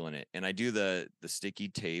feeling it. And I do the sticky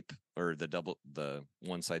tape or the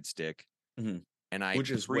one side stick. And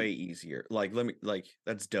which is way easier.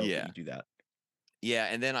 That's dope that you do that. Yeah.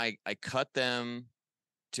 And then I cut them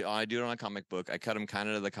I do it on a comic book. I cut them kind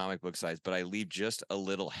of to the comic book size, but I leave just a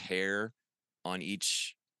little hair on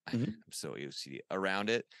each. I'm so OCD around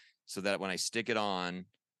it, so that when I stick it on,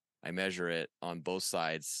 I measure it on both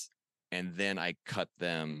sides, and then I cut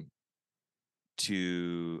them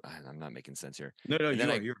to. I'm not making sense here. No,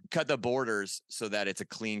 I cut the borders so that it's a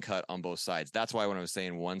clean cut on both sides. That's why when I was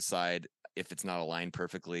saying one side, if it's not aligned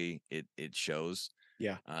perfectly, it shows.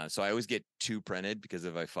 Yeah. So I always get 2 printed because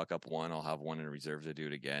if I fuck up one, I'll have one in reserve to do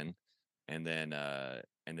it again, and then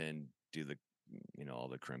do the all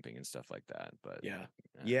the crimping and stuff like that. But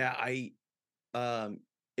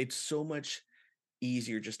it's so much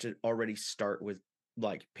easier just to already start with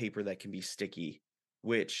like paper that can be sticky,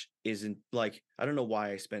 which isn't like, I don't know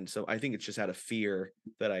why I think it's just out of fear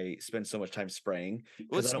that I spend so much time spraying.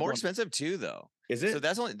 Well, it's more expensive too, though. Is it? So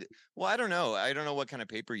that's only, well, I don't know. I don't know what kind of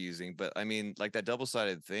paper you're using, but I mean, like that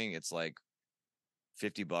double-sided thing, it's like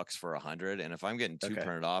 $50 for 100. And if I'm getting 2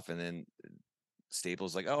 printed off and then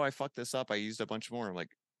Staples like, oh, I fucked this up, I used a bunch more. I'm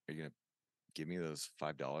like, are you going to give me those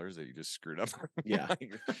 $5 that you just screwed up? Yeah.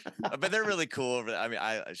 But they're really cool over there. I mean,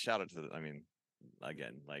 I shout out to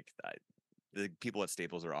again, the people at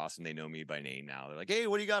Staples are awesome. They know me by name now. They're like, hey,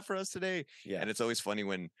 what do you got for us today? Yeah. And it's always funny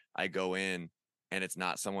when I go in and it's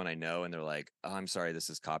not someone I know, and they're like, oh, I'm sorry, this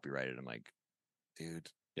is copyrighted. I'm like, dude,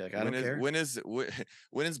 you're like, I don't care. When is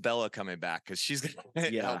Bella coming back? Because she's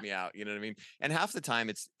gonna help me out. You know what I mean? And half the time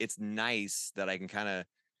it's nice that I can kind of,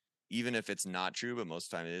 even if it's not true, but most of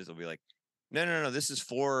the time it is, I'll be like, no, this is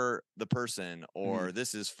for the person, or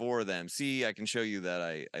this is for them. See, I can show you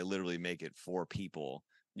that I literally make it for people.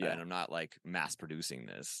 Yeah. And I'm not like mass producing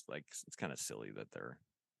this. Like, it's kind of silly that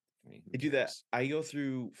they do that. I go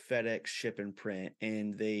through FedEx Ship and Print,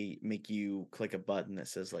 and they make you click a button that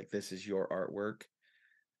says like, this is your artwork.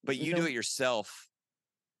 But you do it yourself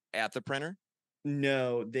at the printer?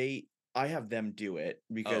 No, I have them do it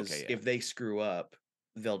because if they screw up,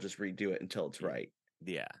 they'll just redo it until it's right.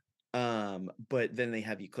 Yeah. But then they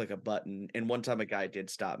have you click a button. And one time a guy did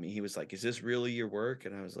stop me. He was like, is this really your work?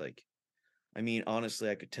 And I was like, I mean, honestly,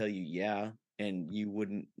 I could tell you, yeah, and you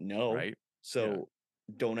wouldn't know. Right. So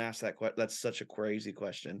don't ask that question. That's such a crazy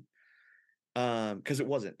question. Because it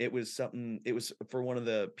wasn't. It was something. It was for one of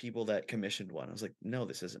the people that commissioned one. I was like, no,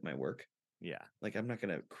 this isn't my work. Yeah. Like, I'm not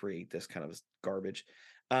gonna create this kind of garbage.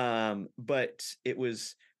 But it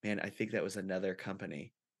was, man, I think that was another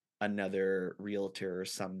company, another realtor, or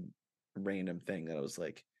some random thing that I was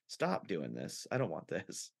like, stop doing this. I don't want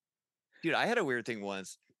this. Dude, I had a weird thing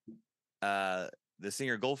once. The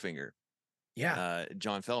singer Goldfinger. Yeah.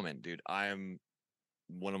 John Feldman, dude. I'm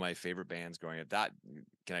one of my favorite bands growing up. That,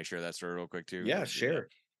 can I share that story real quick too? Yeah, sure.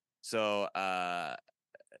 So well,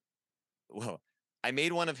 I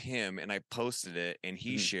made one of him and I posted it, and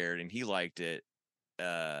he shared and he liked it.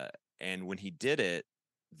 And when he did it,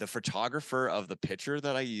 the photographer of the picture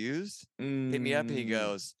that I used hit me up and he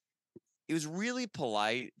goes, it was really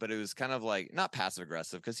polite, but it was kind of like not passive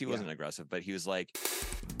aggressive, because he wasn't aggressive, but he was like,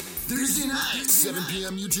 Thursday night, 7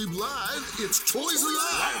 p.m. YouTube Live, it's Toys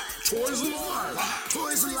Alive! Toys Alive!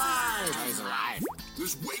 Toys Alive! Toys Alive!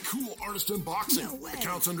 There's way cool artist unboxing. No way.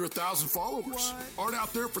 Accounts under 1,000 followers. What? Art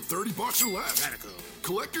out there for $30 or less. Radical.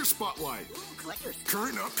 Collector Spotlight. Ooh, collectors.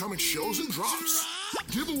 Current and upcoming shows and drops.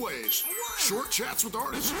 Giveaways. Short chats with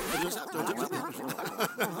artists. And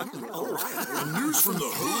news from the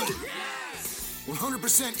hood.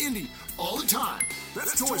 100% indie all the time.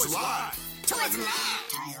 That's Toys Live. Toys Live.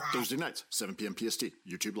 Thursday nights, 7 p.m. PST,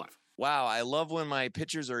 YouTube Live. Wow, I love when my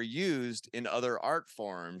pictures are used in other art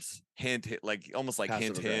forms. Hint, like almost like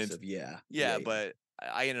hint. Yeah. But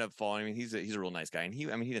I ended up following him. He's a real nice guy, and he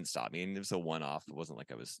didn't stop me, and it was a one-off. It wasn't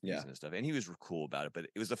like I was using his stuff, and he was cool about it. But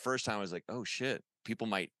it was the first time I was like, oh shit, people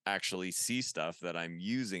might actually see stuff that I'm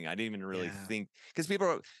using. I didn't even really think, because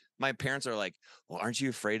my parents are like, well, aren't you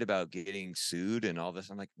afraid about getting sued and all this?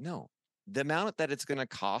 I'm like, no, the amount that it's going to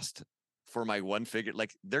cost for my one figure,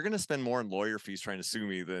 like they're going to spend more on lawyer fees trying to sue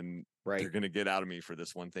me than they're going to get out of me for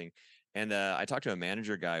this one thing. And I talked to a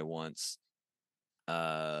manager guy once,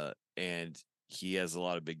 and he has a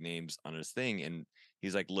lot of big names on his thing. And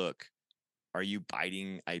he's like, look, are you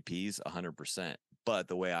biting IPs? 100%. But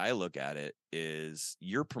the way I look at it is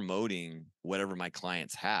you're promoting whatever my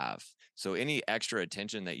clients have. So any extra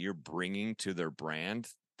attention that you're bringing to their brand,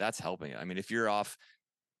 that's helping. I mean, if you're off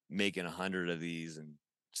making 100 of these and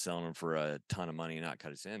selling them for a ton of money and not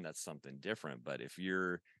cut us in, that's something different. But if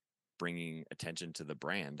you're bringing attention to the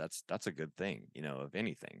brand, that's a good thing, you know, if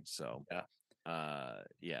anything. So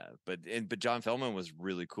but John Feldman was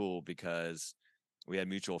really cool because we had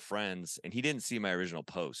mutual friends and he didn't see my original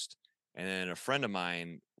post, and then a friend of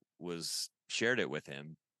mine shared it with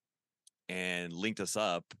him and linked us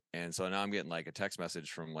up, and so now I'm getting like a text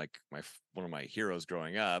message from like one of my heroes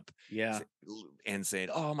growing up, and saying,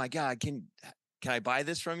 oh my god, can I buy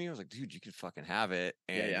this from you? I was like, dude, you can fucking have it.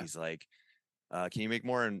 And he's like, can you make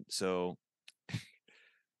more? And so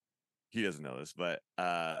he doesn't know this, but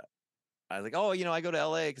I was like, oh, you know, I go to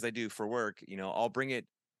LA because I do for work. You know, I'll bring it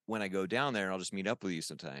when I go down there and I'll just meet up with you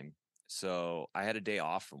sometime. So I had a day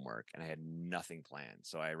off from work and I had nothing planned.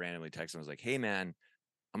 So I randomly texted him. I was like, hey, man,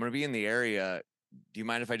 I'm going to be in the area. Do you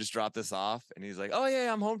mind if I just drop this off? And he's like, oh,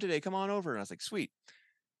 yeah, I'm home today. Come on over. And I was like, sweet.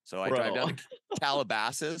 So I drive down to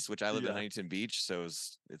Calabasas, which I live in Huntington Beach. So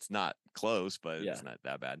it's not close, but it's not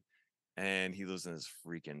that bad. And he lives in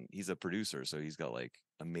he's a producer. So he's got like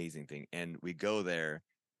amazing thing. And we go there.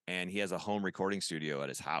 And he has a home recording studio at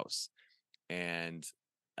his house. And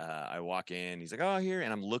I walk in, he's like, oh, here.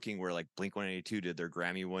 And I'm looking where like Blink-182 did their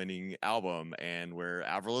Grammy winning album and where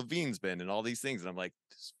Avril Lavigne's been and all these things. And I'm like,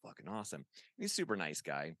 this is fucking awesome. He's a super nice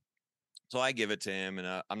guy. So I give it to him,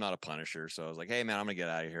 and I'm not a punisher. So I was like, hey, man, I'm going to get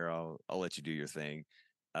out of here. I'll let you do your thing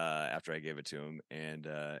after I gave it to him. And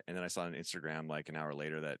then I saw on Instagram like an hour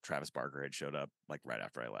later that Travis Barker had showed up like right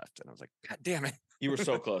after I left. And I was like, God damn it. You were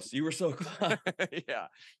so close. You were so close. Yeah.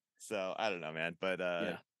 So I don't know, man. But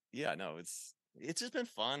no, it's just been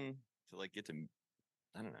fun to like get to,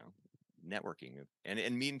 I don't know, networking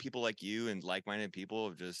and meeting people like you and like-minded people.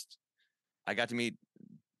 Of just, I got to meet,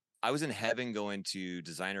 I was in heaven going to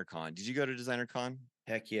Designer Con. Did you go to Designer Con?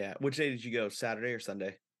 Heck yeah. Which day did you go? Saturday or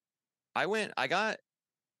Sunday? I went to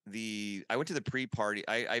the pre-party.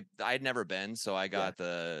 I'd never been, so I got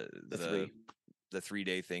the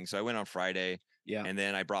 3-day thing. So I went on Friday. Yeah. And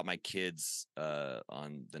then I brought my kids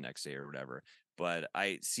on the next day or whatever. But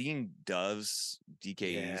I seen Dove's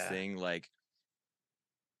DKE's thing, like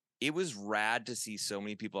it was rad to see so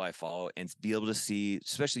many people I follow and be able to see,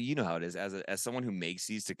 especially, you know how it is as someone who makes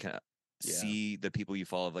these, to kind of see the people you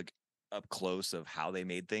follow like up close of how they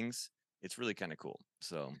made things. It's really kind of cool.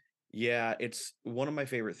 So yeah, it's one of my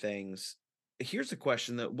favorite things. Here's a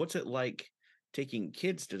question though. What's it like taking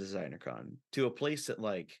kids to Designer Con, to a place that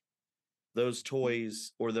like those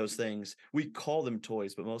toys or those things, we call them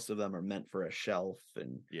toys, but most of them are meant for a shelf.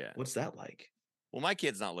 And what's that like? Well, my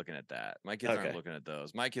kid's not looking at that. My kids aren't looking at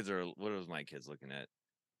those. My kids are, what was my kids looking at?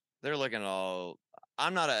 They're looking at all, I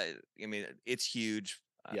mean, it's huge.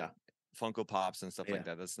 Funko Pops and stuff like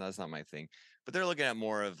that. That's not my thing. But they're looking at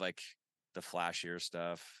more of like the flashier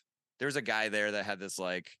stuff. There's a guy there that had this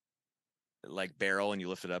like barrel and you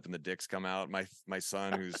lift it up and the dicks come out. My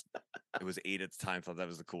son, it was 8 at the time, thought that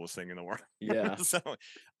was the coolest thing in the world. Yeah. So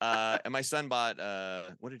and my son bought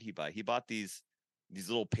what did he buy? He bought these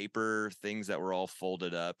little paper things that were all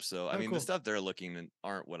folded up. So I mean, cool. The stuff they're looking at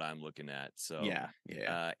aren't what I'm looking at. So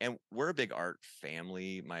and we're a big art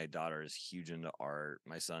family. My daughter is huge into art.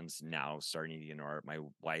 My son's now starting to get into art. My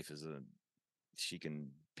wife she can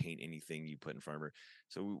paint anything you put in front of her.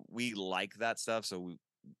 So we like that stuff. So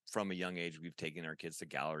from a young age, we've taken our kids to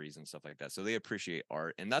galleries and stuff like that. So they appreciate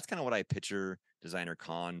art. And that's kind of what I picture Designer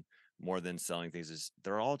Con more than selling things, is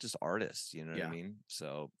they're all just artists. You know what I mean?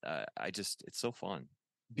 So it's so fun.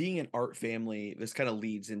 Being an art family, this kind of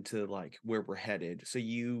leads into like where we're headed. So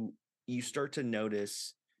you start to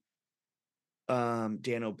notice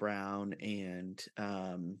Dano Brown and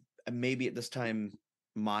maybe at this time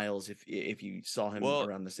Miles, if you saw him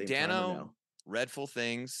around the same time. Dano, Redful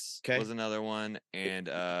Things was another one,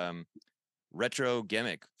 and Retro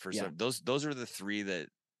Gimmick for some. Those are the three that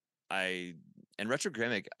and Retro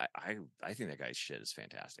Gimmick. I think that guy's shit is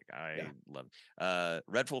fantastic. I love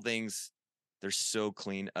Redful Things. They're so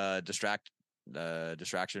clean.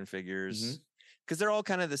 Distraction figures. Because they're all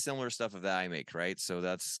kind of the similar stuff of that I make, right? So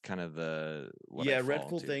that's kind of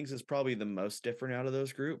Redful Things is probably the most different out of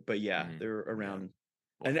those group, but they're around.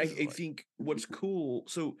 And I think what's cool,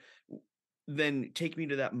 so then take me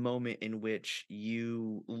to that moment in which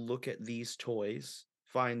you look at these toys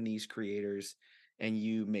find these creators and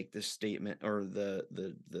you make this statement or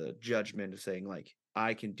the judgment of saying like,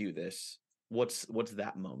 I can do this. What's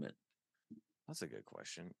that moment? That's a good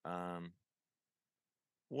question.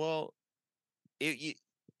 Well, it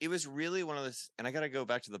was really one of those, and I got to go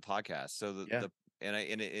back to the podcast. So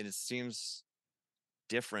it seems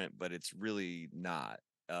different, but it's really not.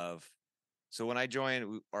 So when I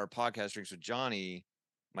joined our podcast Drinks with Johnny,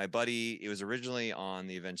 my buddy, it was originally on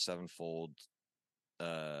the Avenged Sevenfold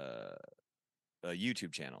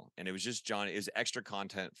YouTube channel, and it was just Johnny. It was extra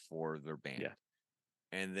content for their band. Yeah.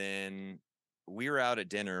 And then we were out at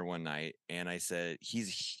dinner one night, and I said,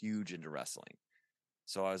 he's huge into wrestling.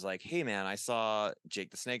 So I was like, hey, man, I saw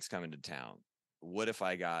Jake the Snake's coming to town. What if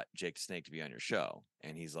I got Jake the Snake to be on your show?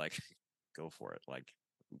 And he's like, go for it. Like,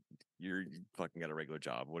 you fucking got a regular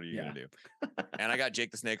job. What are you going to do? And I got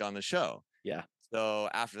Jake the Snake on the show. Yeah. So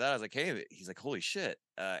after that, I was like, hey, he's like, holy shit.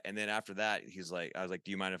 And then after that, I was like,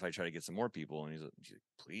 do you mind if I try to get some more people? And he's like,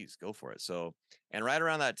 please go for it. So, and right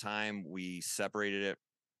around that time, we separated it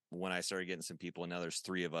when I started getting some people. And now there's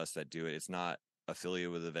 3 of us that do it. It's not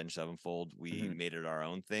affiliated with Avenged Sevenfold. We made it our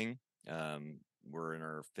own thing. We're in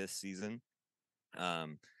our 5th season.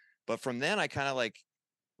 But from then I kind of like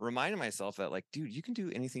reminded myself that like, dude, you can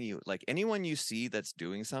do anything you like. Anyone you see that's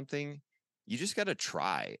doing something, you just got to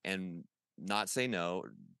try and not say no,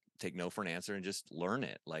 take no for an answer, and just learn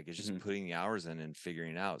it. Like, it's just putting the hours in and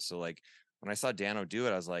figuring it out. So like when I saw Dano do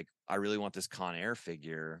it, I was like, I really want this Con Air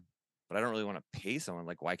figure, but I don't really want to pay someone.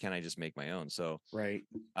 Like, why can't I just make my own? So right.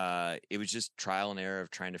 It was just trial and error of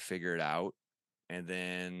trying to figure it out. And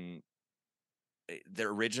then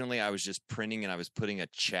originally I was just printing, and I was putting a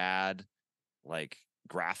Chad like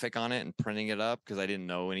graphic on it and printing it up because I didn't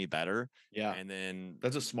know any better. Yeah. And then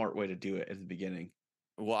that's a smart way to do it at the beginning.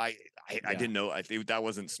 Well, I didn't know. I think that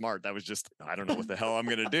wasn't smart. That was just, I don't know what the hell I'm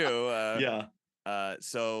going to do.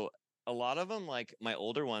 So a lot of them, like my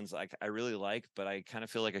older ones, like I really like, but I kind of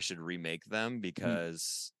feel like I should remake them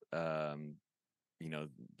because, you know,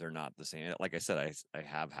 they're not the same. Like I said, I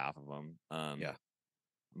have half of them.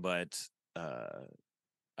 But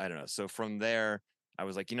I don't know. So from there, I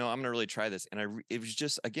was like, you know, I'm going to really try this. And it was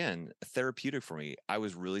just, again, therapeutic for me. I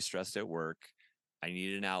was really stressed at work. I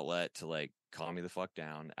needed an outlet to like calm me the fuck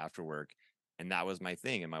down after work. And that was my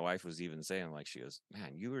thing. And my wife was even saying, like, she goes,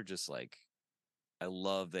 man, you were just like, I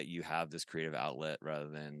love that you have this creative outlet rather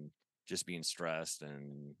than just being stressed.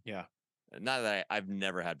 And not that I've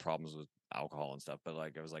never had problems with alcohol and stuff, but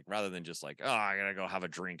like, I was like, rather than just like, oh, I gotta go have a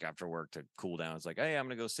drink after work to cool down. It's like, hey, I'm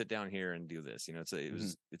gonna go sit down here and do this. You know,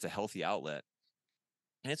 it's a healthy outlet,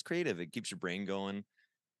 and it's creative. It keeps your brain going.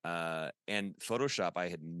 And Photoshop I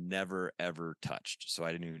had never ever touched, so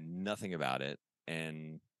I knew nothing about it,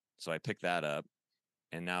 and so I picked that up,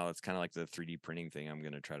 and now it's kind of like the 3D printing thing I'm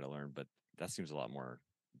going to try to learn, but that seems a lot more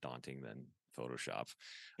daunting than Photoshop.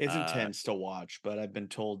 It's intense to watch, but I've been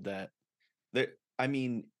told that I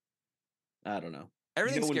mean, I don't know,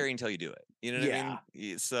 everything's scary until you do it, you know what I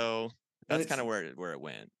mean? So that's kind of where it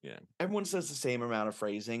went. Yeah, everyone says the same amount of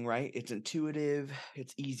phrasing, right? It's intuitive,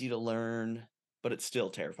 it's easy to learn, but it's still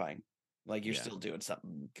terrifying. Like you're still doing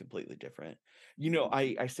something completely different. You know,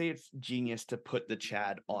 I say it's genius to put the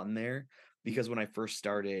Chad on there because when I first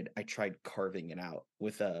started, I tried carving it out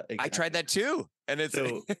with I tried that too, and it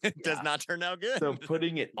does not turn out good. So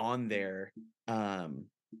putting it on there, that's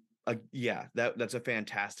a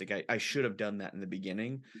fantastic. I should have done that in the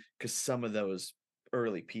beginning because some of those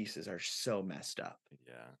early pieces are so messed up.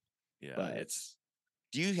 Yeah, but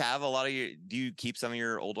do you have do you keep some of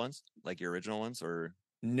your old ones, like your original ones, or?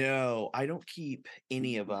 No, I don't keep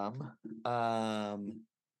any of them.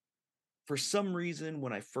 For some reason,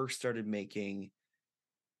 when I first started making,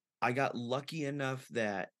 I got lucky enough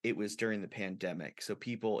that it was during the pandemic. So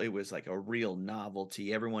it was like a real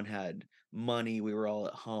novelty. Everyone had money. We were all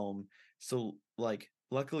at home. So like,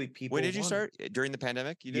 luckily people. When did you start? During the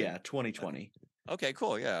pandemic? You did? Yeah, 2020. Okay,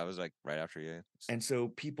 cool. Yeah, I was like right after you. And so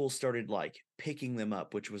people started like picking them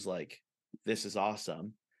up, which was like, this is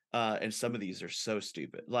awesome. And some of these are so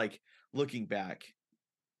stupid. Like looking back,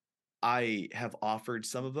 I have offered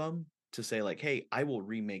some of them to say like, hey, I will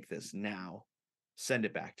remake this now. Send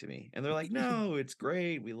it back to me. And they're like, no, it's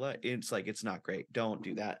great. It's like, it's not great. Don't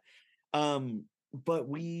do that. But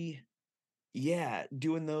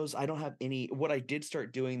doing those, I don't have any. What I did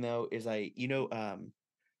start doing though is like,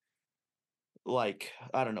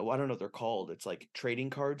 I don't know what they're called. It's like trading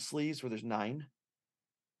card sleeves where there's 9.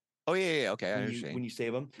 Oh yeah. Okay, I understand. When you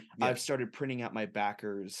save them, I've started printing out my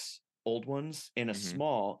backers' old ones in a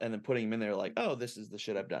small, and then putting them in there. Like, oh, this is the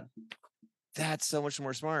shit I've done. That's so much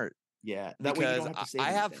more smart. Yeah, that way you don't have to save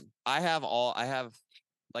anything. I have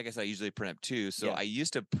like I said, I usually print up 2. So I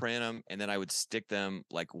used to print them and then I would stick them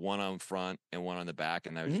like one on front and one on the back.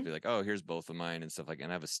 And I would just be like, oh, here's both of mine and stuff like,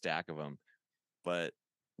 and I have a stack of them. But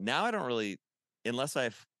now I don't really, unless I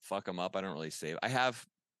fuck them up, I don't really save. I have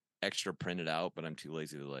extra printed out, but I'm too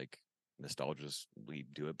lazy to like nostalgically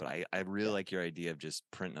do it. But I really like your idea of just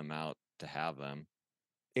printing them out to have them.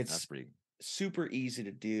 It's super easy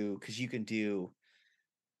to do because you can do,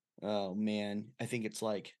 oh man, I think it's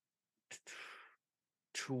like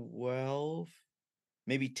 12,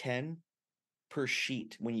 maybe 10 per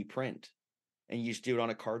sheet when you print, and you just do it on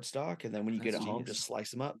a cardstock, and then when you get it home, just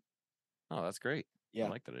slice them up. Oh, that's great. Yeah, I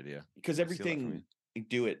like that idea because everything,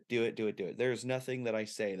 do it. There's nothing that I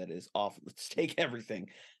say that is off. Let's take everything.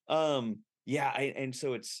 Yeah, and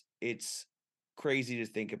so it's crazy to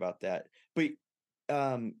think about that. But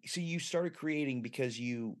so you started creating because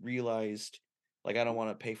you realized, like, I don't want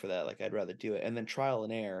to pay for that. Like, I'd rather do it, and then trial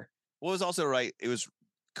and error. Well, it was also right. It was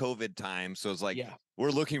COVID time, so it's like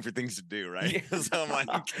we're looking for things to do, right? Yeah. So I'm like,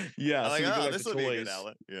 yeah, I'm so like, oh, this will be a good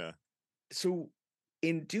outlet. Yeah. So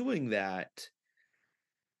in doing that,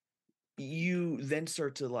 you then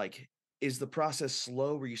start to like, is the process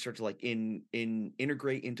slow where you start to like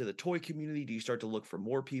integrate into the toy community? Do you start to look for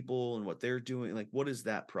more people and what they're doing? Like, what is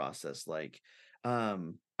that process like?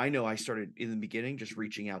 I know I started in the beginning just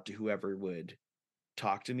reaching out to whoever would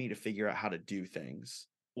talk to me to figure out how to do things.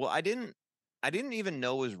 Well, I didn't even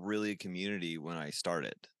know it was really a community when I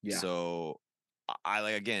started. Yeah. So I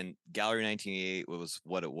like, again, Gallery 1988 was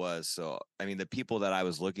what it was. So I mean, the people that I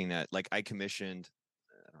was looking at, like I commissioned,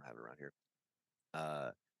 I don't have it around here.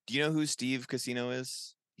 Do you know who Steve Casino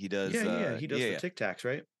is? He does. Yeah, he does the Tic Tacs,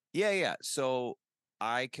 right? Yeah. So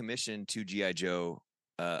I commissioned 2 G.I. Joe,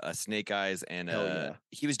 a Snake Eyes, and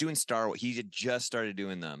he was doing Star Wars. He had just started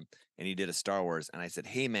doing them, and he did a Star Wars. And I said,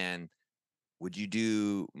 hey man, would you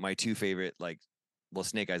do my 2 favorite, like, well,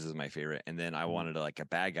 Snake Eyes is my favorite, and then I wanted like a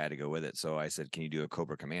bad guy to go with it. So I said, can you do a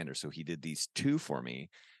Cobra Commander? So he did these 2 for me,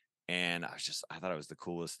 and I thought it was the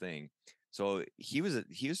coolest thing. So he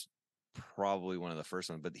was probably one of the first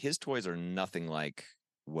ones, but his toys are nothing like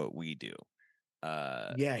what we do.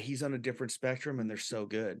 Yeah, he's on a different spectrum, and they're so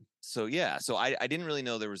good. So I didn't really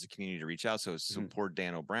know there was a community to reach out. So poor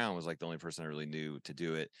Dan O'Brown was like the only person I really knew to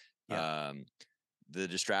do it. Yeah. The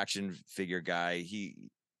distraction figure guy,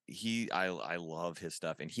 I love his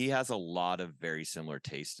stuff, and he has a lot of very similar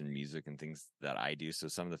taste in music and things that I do. So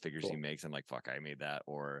some of the figures he makes, I'm like, fuck, I made that,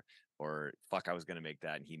 or fuck, I was gonna make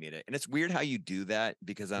that and he made it. And it's weird how you do that,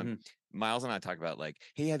 because Miles and I talk about like,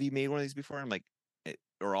 hey, have you made one of these before? I'm like,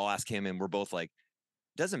 or I'll ask him, and we're both like,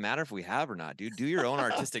 doesn't matter if we have or not, dude. Do your own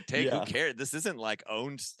artistic take. Who cares? This isn't like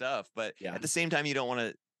owned stuff. But at the same time,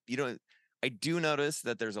 I do notice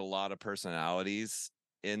that there's a lot of personalities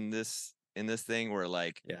in this thing where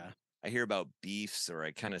like, I hear about beefs, or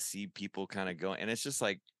I kind of see people kind of going, and it's just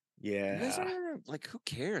like, you guys are, like, who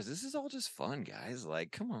cares? This is all just fun, guys.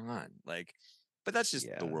 Like, come on. Like, but that's just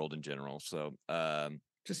the world in general. So,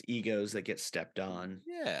 just egos that get stepped on.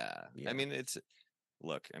 Yeah. I mean,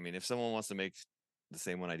 if someone wants to make the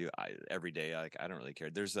same one I do every day, like, I don't really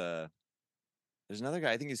care. There's another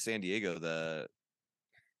guy, I think he's San Diego, the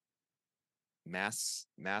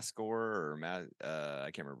Mascor, or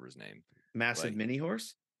I can't remember his name. Massive Mini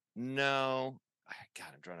Horse? No. God,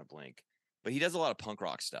 I'm trying to blank. But he does a lot of punk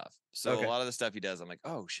rock stuff. So a lot of the stuff he does, I'm like,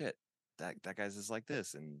 oh shit, that guy's just like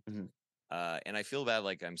this. And and I feel bad,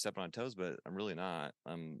 like I'm stepping on toes, but I'm really not.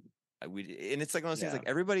 And it's like one of those things, like,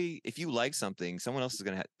 everybody, if you like something, someone else is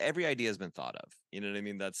gonna have, every idea has been thought of. You know what I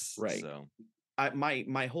mean? That's right. So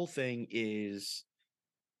my whole thing is,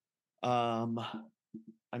 I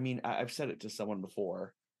mean, I've said it to someone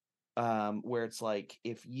before, where it's like,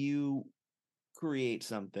 if you create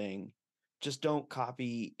something, just don't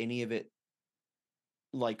copy any of it,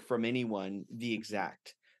 like, from anyone the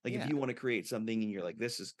exact. Like, if you want to create something and you're like,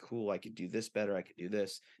 this is cool, I could do this better, I could do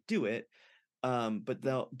this, do it. But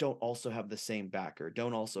don't also have the same backer.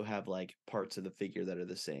 Don't also have like parts of the figure that are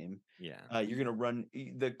the same. Yeah. You're gonna run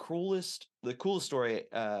the coolest story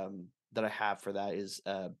that I have for that is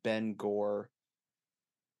Ben Gore.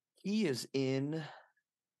 He is in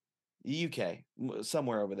the UK,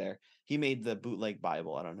 somewhere over there. He made the Bootleg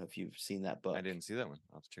Bible. I don't know if you've seen that book. I didn't see that one.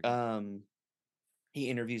 I'll have to check it out. He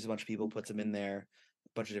interviews a bunch of people, puts them in there, a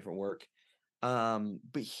bunch of different work.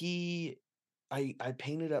 But I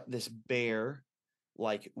painted up this bear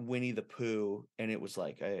like Winnie the Pooh, and it was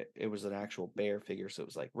like it was an actual bear figure, so it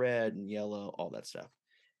was like red and yellow, all that stuff.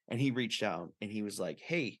 And he reached out and he was like,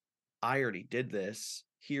 hey, I already did this.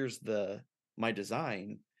 Here's my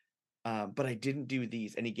design. But I didn't do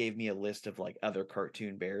these. And he gave me a list of like other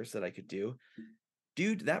cartoon bears that I could do.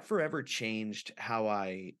 dude, that forever changed how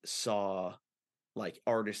I saw like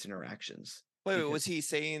artist interactions. Wait, was he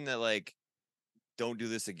saying that like don't do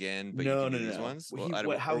this again, but you No, can no, do these no. ones? He,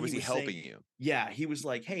 Well, how or he was he was helping saying, you? yeah, he was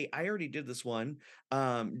like, hey, I already did this one.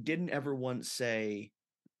 Didn't ever once say,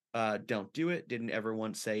 don't do it. Didn't ever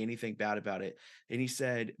once say anything bad about it. And he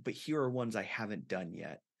said, but here are ones I haven't done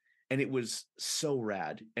yet. And it was so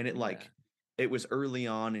rad. And it like, it was early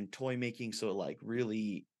on in toy making. So it like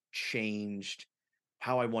really changed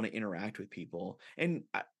how I want to interact with people. And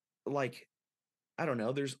I don't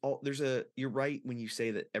know, you're right when you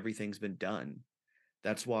say that everything's been done.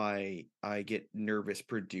 That's why I get nervous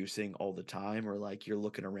producing all the time, or like you're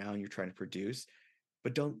looking around, you're trying to produce,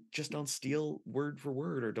 but don't steal word for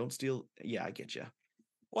word, or don't steal. Yeah, I get you.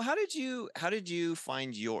 Well, how did you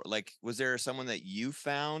find your, like, was there someone that you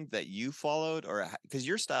found that you followed, or because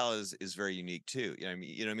your style is very unique too? You know what I mean?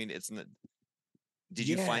 You know what I mean? It's not, did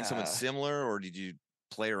you find someone Yeah, similar, or did you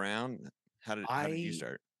play around? How did you I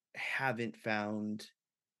start? haven't found.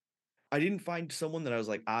 I didn't find someone that I was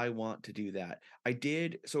like, I want to do that. I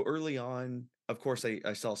did so early on. Of course,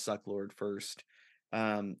 I saw Sucklord first.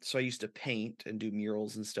 So I used to paint and do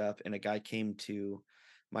murals and stuff. And a guy came to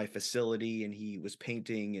my facility and he was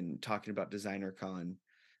painting and talking about Designer Con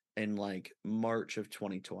in like March of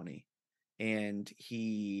 2020. And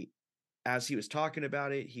as he was talking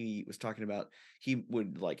about it, he was talking about he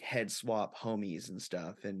would like head swap homies and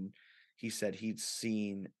stuff. And he said he'd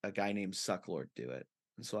seen a guy named Sucklord do it.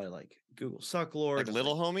 And so I like Google Sucklord. Like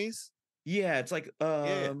little homies? Yeah, it's like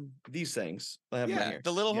Yeah, these things. I have them right yeah, here.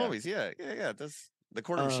 the little Yeah. homies. Yeah, yeah, yeah. That's the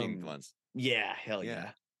quarter machine ones. Yeah, hell Yeah.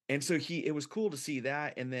 yeah. And so it was cool to see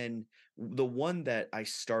that. And then the one that I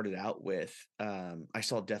started out with, I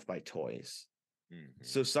saw Death by Toys. Mm-hmm.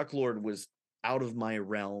 So Sucklord was out of my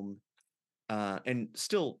realm, and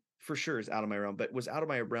still for sure is out of my realm, but was out of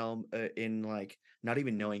my realm in like not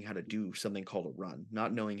even knowing how to do something called a run,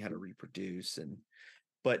 not knowing how to reproduce,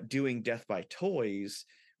 but doing Death by Toys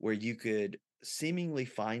where you could seemingly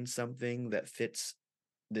find something that fits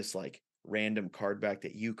this like random card back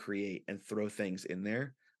that you create and throw things in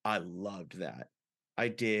there. I loved that. I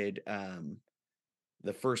did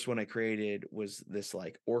the first one I created was this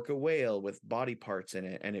like orca whale with body parts in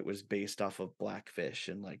it, and it was based off of Blackfish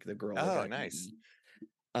and like the girl that Oh, got nice. eaten.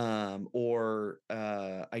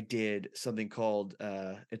 I did something called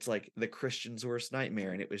it's like the Christian's worst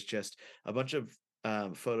nightmare, and it was just a bunch of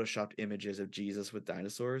photoshopped images of Jesus with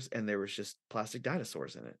dinosaurs, and there was just plastic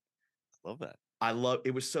dinosaurs in it. Love that.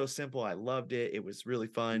 It was so simple. I loved it. It was really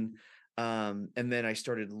fun. And then I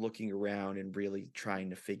started looking around and really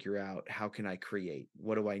trying to figure out how can I create?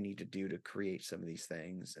 What do I need to do to create some of these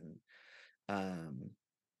things? And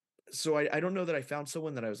so I don't know that I found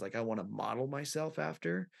someone that I was like, I want to model myself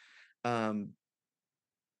after. Um,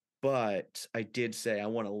 but I did say I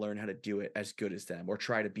want to learn how to do it as good as them, or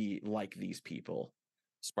try to be like these people.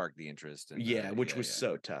 Spark the interest. And Yeah, which was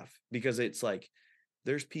so tough, because it's like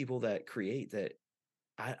there's people that create that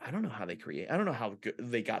I don't know how they create. I don't know how good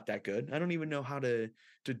they got that good. I don't even know how to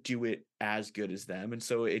do it as good as them. And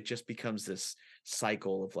so it just becomes this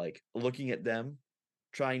cycle of like looking at them,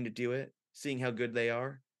 trying to do it, seeing how good they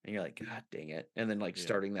are, and you're like, God dang it. And then like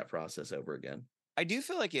starting that process over again. I do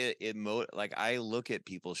feel like like I look at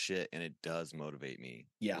people's shit and it does motivate me.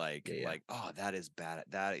 Yeah. Like, oh, that is bad.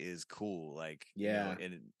 That is cool. Like, yeah.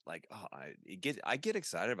 And like, oh, I get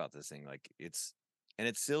excited about this thing. Like it's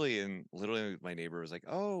silly. And literally my neighbor was like,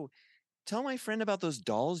 oh, tell my friend about those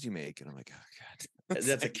dolls you make. And I'm like, oh God.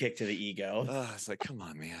 That's a kick to the ego. It's like, come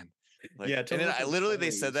on, man. Like, yeah. And then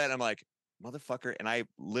they said that and I'm like, motherfucker. And I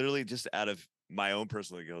literally just out of my own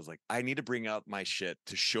personal ego was like, I need to bring out my shit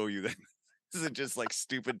to show you that this isn't just like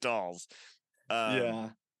stupid dolls. Yeah.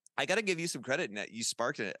 I got to give you some credit in that you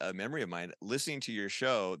sparked a memory of mine listening to your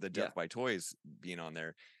show, the Death by Toys being on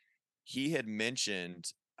there. He had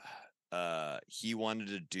mentioned he wanted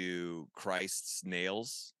to do Christ's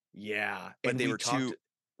nails. Yeah. But they were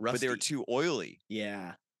too oily.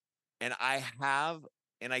 Yeah. And I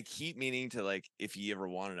keep meaning to, like, if you ever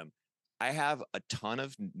wanted them, I have a ton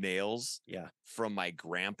of nails from my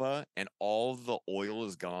grandpa, and all the oil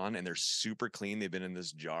is gone and they're super clean. They've been in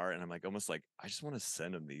this jar, and I'm like, almost like, I just want to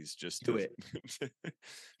send him these just do it.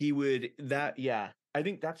 He would I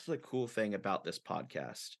think that's the cool thing about this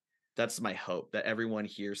podcast. That's my hope, that everyone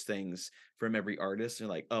hears things from every artist and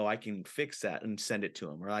like, oh, I can fix that and send it to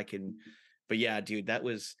him, or I can. But yeah, dude,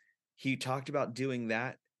 he talked about doing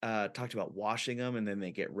that, talked about washing them and then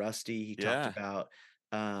they get rusty. He talked about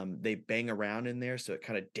they bang around in there, so it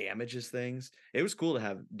kind of damages things. It was cool to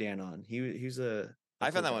have Dan on. He's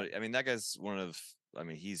I found that one. I mean, that guy's one of I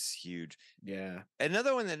mean, he's huge. Yeah.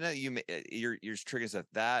 Another one that you're triggering stuff,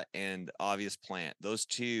 that and Obvious Plant. Those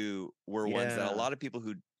two were ones that a lot of people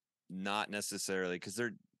who not necessarily, because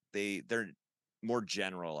they're more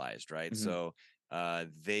generalized, right? Mm-hmm. So a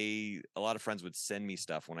lot of friends would send me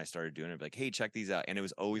stuff when I started doing it, like, hey, check these out, and it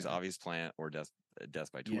was always Obvious Plant or Death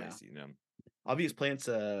by Toys. You know, Obvious Plant's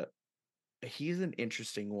he's an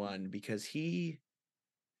interesting one because I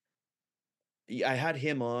had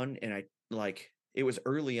him on, and I like it was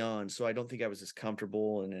early on, so I don't think I was as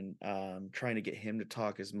comfortable, and then trying to get him to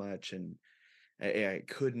talk as much, and I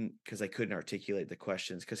couldn't, because I couldn't articulate the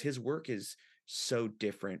questions, because his work is so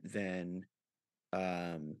different than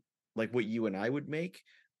like what you and I would make,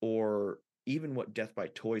 or even what Death by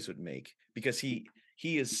Toys would make, because he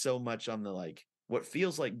is so much on the like what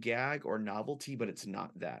feels like gag or novelty, but it's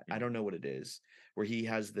not that. I don't know what it is. Where he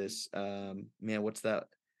has this man, what's that?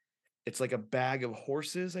 It's like a bag of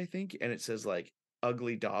horses, I think, and it says like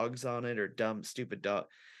ugly dogs on it, or dumb stupid dog,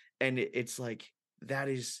 and it's like that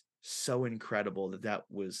is so incredible that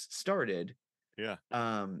was started. Yeah.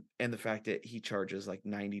 And the fact that he charges like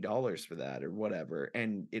 $90 for that or whatever,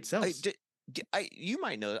 and it sells. You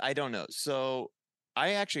might know. I don't know. So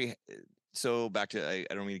I actually, back to,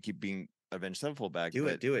 I don't mean to keep being Avenged Sevenfold back. Do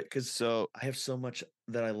it, because I have so much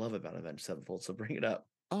that I love about Avenged Sevenfold. So bring it up.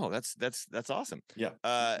 Oh, that's awesome.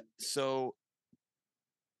 Yeah. So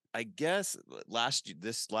I guess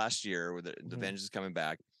this last year, where the Avengers is coming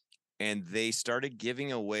back, and they started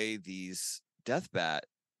giving away these Deathbat,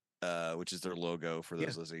 which is their logo for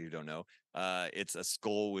those listeners who don't know. It's a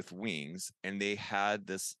skull with wings, and they had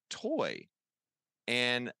this toy,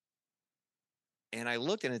 and I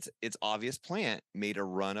looked, and it's Obvious Plant made a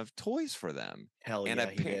run of toys for them. Hell and yeah,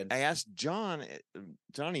 he did. I asked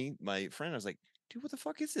Johnny, my friend, I was like, dude, what the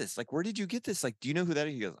fuck is this? Like, where did you get this? Like, do you know who that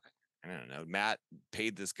is? He goes, I don't know. Matt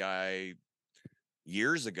paid this guy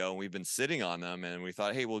years ago, and we've been sitting on them, and we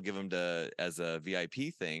thought, hey, we'll give them as a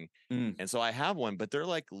VIP thing. And so I have one, but they're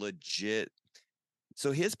like legit.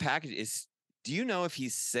 So his package is, do you know if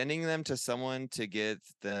he's sending them to someone to get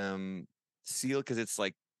them sealed? Because it's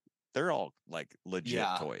like, they're all like legit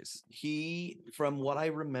toys. He, from what I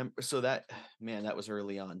remember, so that was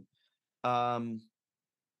early on. From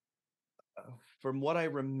what I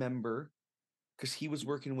remember, because he was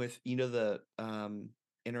working with, the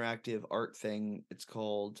interactive art thing. It's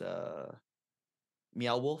called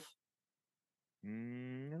Meow Wolf.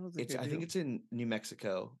 I think it's in New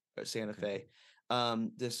Mexico, Santa Fe.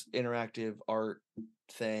 This interactive art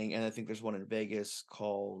thing, and I think there's one in Vegas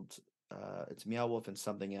called it's Meow Wolf and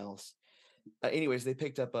something else. Anyways, they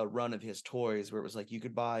picked up a run of his toys where it was like you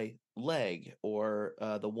could buy leg, or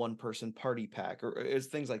the one person party pack, or it was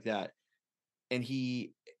things like that. And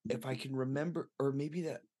he, if I can remember, or maybe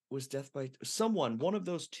that was Death by someone, one of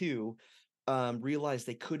those two, realized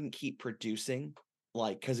they couldn't keep producing,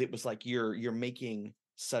 like, because it was like you're making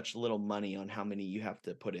such little money on how many you have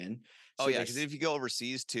to put in. So because if you go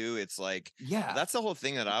overseas too, it's like, that's the whole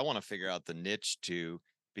thing that I want to figure out the niche to,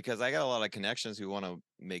 because I got a lot of connections who want to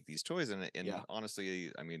make these toys, and honestly,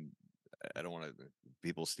 I mean, I don't want to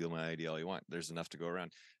people steal my idea all you want. There's enough to go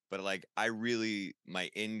around. But like, my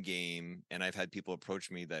end game, and I've had people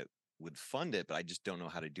approach me that would fund it, but I just don't know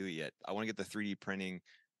how to do it yet. I want to get the 3D printing.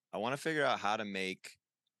 I want to figure out how to make,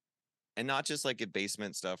 and not just like a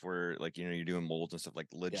basement stuff where like, you're doing molds and stuff, like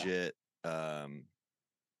legit,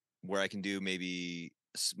 where I can do maybe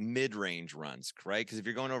mid-range runs, right? Because if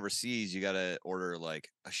you're going overseas, you got to order like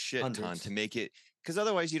a shit ton to make it, because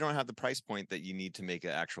otherwise you don't have the price point that you need to make an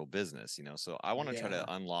actual business, So I want to try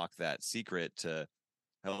to unlock that secret to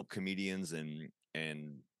help comedians and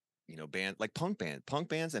band, like punk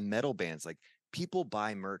bands and metal bands. Like, people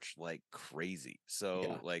buy merch like crazy.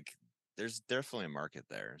 So like, there's definitely a market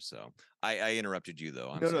there. So I interrupted you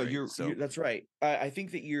though. I'm sorry. You're that's right. I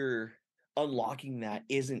think that you're unlocking that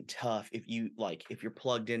isn't tough if you're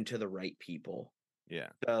plugged into the right people. Yeah.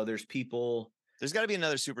 So there's got to be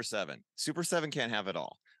another Super 7. Super 7 can't have it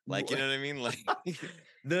all. Like, you know what I mean? Like,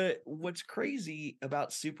 what's crazy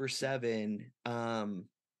about Super 7,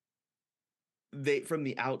 they, from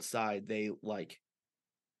the outside, they've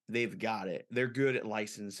got it. They're good at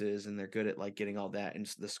licenses, and they're good at like getting all that and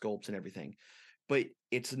the sculpts and everything. But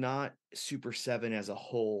it's not Super 7 as a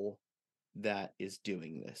whole that is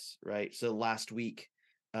doing this, right? So last week,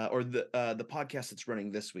 or the podcast that's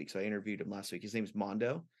running this week, so I interviewed him last week. His name's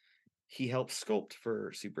Mondo. He helped sculpt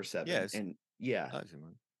for Super 7. And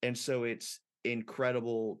and so it's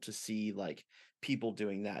incredible to see like people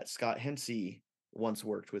doing that. Scott Hensey once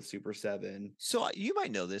worked with Super 7. So you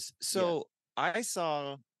might know this. So I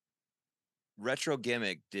saw Retro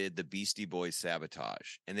Gimmick did the Beastie Boys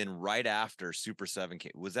Sabotage, and then right after Super 7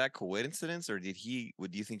 came. Was that coincidence, or do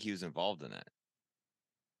you think he was involved in that?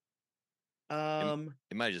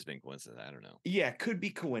 It might have just been coincidence. I don't know. Yeah, could be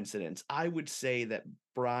coincidence. I would say that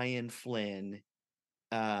Brian Flynn,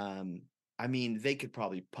 I mean, they could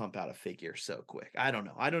probably pump out a figure so quick. I don't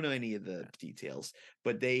know. I don't know any of the details,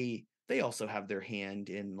 but they also have their hand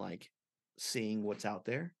in like seeing what's out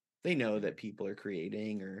there. They know that people are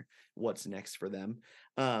creating or what's next for them.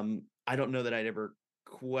 I don't know that I'd ever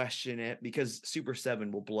question it because Super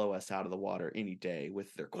 7 will blow us out of the water any day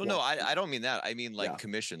with their Well, no, I don't mean that. I mean like Yeah.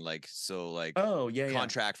 commission, like Oh, yeah, yeah.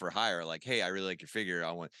 contract for hire. Like, hey, I really like your figure.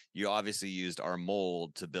 I want you obviously used our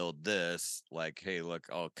mold to build this. Like, hey, look,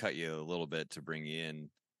 I'll cut you a little bit to bring you in.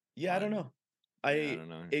 Yeah, I don't know. I don't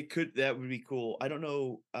know. That would be cool. I don't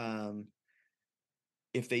know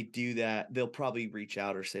if they do that, they'll probably reach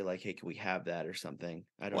out or say like, "Hey, can we have that?" or something.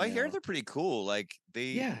 I don't Well, I know. hear they're pretty cool. Like they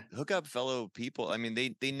Yeah. hook up fellow people. I mean,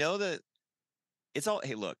 they know that it's all.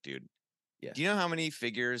 Hey, look, dude. Yeah. Do you know how many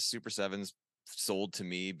figures Super 7s sold to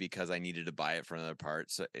me because I needed to buy it for another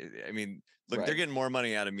part? So I mean, look, they're Right. getting more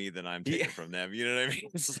money out of me than I'm taking from them. You know what I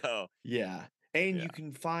mean? So Yeah. And Yeah. you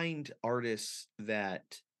can find artists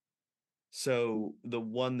that so the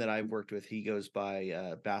one that I've worked with, he goes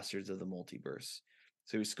by Bastards of the Multiverse.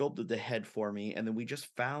 So he sculpted the head for me, and then we just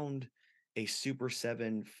found a Super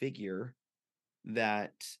 7 figure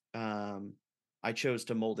that I chose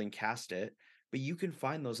to mold and cast it. But you can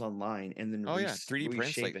find those online and then Oh yeah, 3D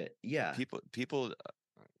prints, reshape like it. Yeah. people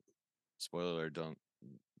spoiler alert, don't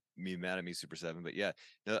be mad at me, Super 7, but yeah,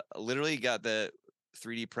 literally got the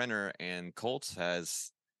 3D printer, and Colts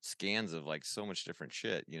has scans of like so much different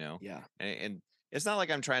shit, you know. Yeah. And it's not like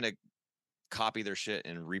I'm trying to copy their shit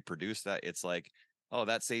and reproduce that. It's like, oh,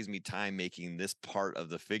 that saves me time making this part of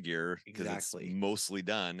the figure because Exactly. it's mostly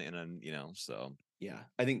done, and you know, so Yeah.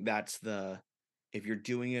 I think that's if you're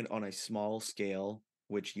doing it on a small scale,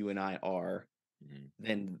 which you and I are,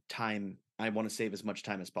 then I want to save as much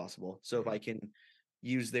time as possible. So if I can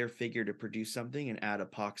use their figure to produce something and add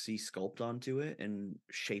epoxy sculpt onto it and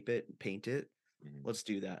shape it, paint it, let's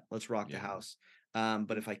do that. Let's rock the house.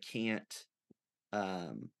 But if I can't,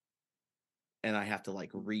 and I have to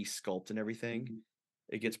like re-sculpt and everything,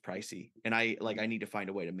 it gets pricey. And I need to find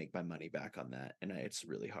a way to make my money back on that. And it's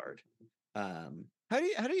really hard. How do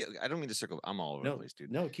you I don't mean to circle, I'm all over the place,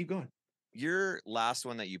 dude. No, keep going. Your last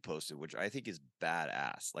one that you posted, which I think is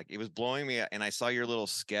badass, like it was blowing me, and I saw your little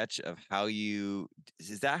sketch of how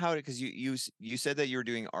is that how, because you said that you were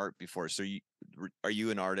doing art before, so are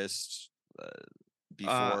you an artist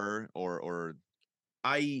before, or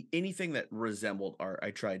anything that resembled art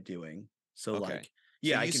I tried doing. So okay. like,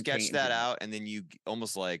 yeah, so I you can sketch that out, and then you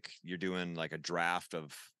almost like you're doing like a draft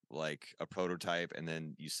of like a prototype, and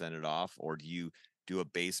then you send it off, or do you do a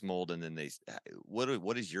base mold and then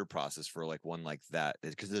what is your process for like one like that?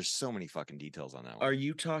 Because there's so many fucking details on that one. Are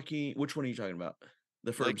you talking, which one are you talking about?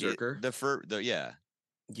 The Fur Berserker? Yeah.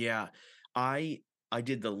 Yeah. I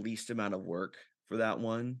did the least amount of work for that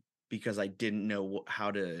one because I didn't know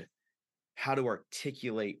how to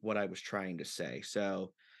articulate what I was trying to say.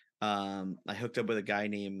 So I hooked up with a guy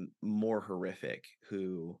named More Horrific,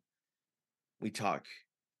 who we talk.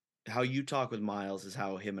 How you talk with Miles is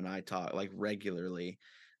how him and I talk like regularly,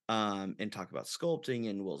 and talk about sculpting,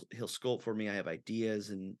 and he'll sculpt for me. I have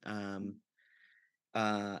ideas, and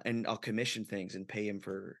I'll commission things and pay him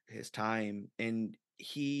for his time. And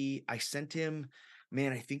I sent him,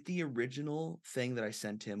 man, I think the original thing that I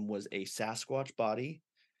sent him was a Sasquatch body,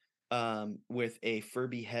 with a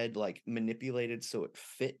Furby head like manipulated so it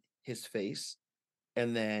fit his face.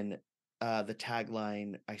 And then the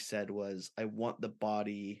tagline I said was, I want the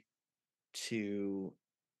body to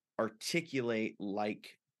articulate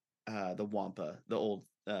like the Wampa, the old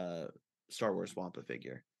Star Wars Wampa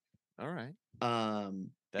figure. All right. And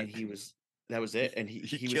that was it. And he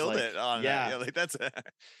was killed like, it on yeah, that. Yeah, like that's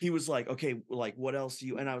he was like, okay, like what else do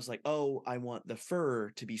you, and I was like, oh, I want the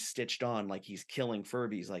fur to be stitched on like he's killing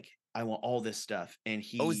Furbies, like I want all this stuff. And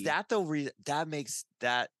is that the that makes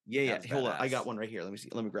that yeah hold on, I got one right here, let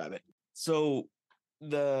me grab it. So and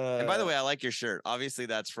by the way, I like your shirt. Obviously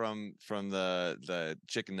that's from the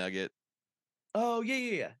chicken nugget. Oh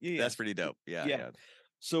yeah That's pretty dope. Yeah.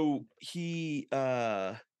 So he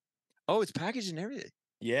oh, it's packaged and everything.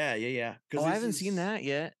 Yeah. Oh, I haven't seen that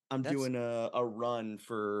yet. I'm doing a run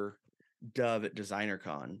for Dove at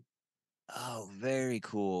DesignerCon. Oh, very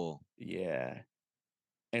cool. Yeah.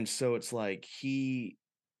 And so it's like it's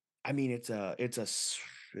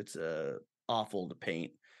a awful to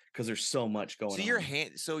paint because there's so much going on.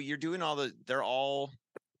 So you're doing they're all,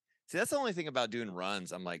 See, that's the only thing about doing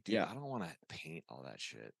runs. I'm like, dude, Yeah. I don't want to paint all that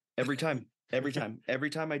shit. Every time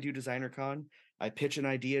I do Designer Con, I pitch an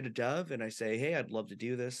idea to Dove and I say, hey, I'd love to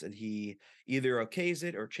do this. And he either okays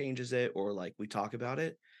it or changes it, or like we talk about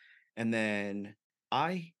it. And then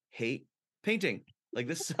I hate painting. Like,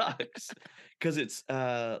 this sucks because it's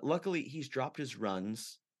luckily he's dropped his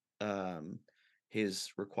runs, his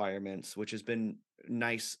requirements, which has been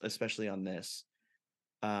nice, especially on this.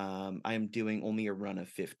 I am doing only a run of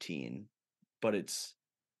 15, but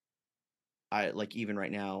I like, even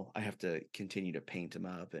right now I have to continue to paint them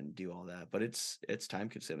up and do all that, but it's time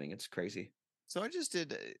consuming. It's crazy. So I just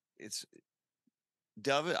did it's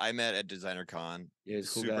Dove I met at Designer Con. Yeah,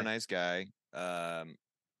 he's a cool super guy. nice guy.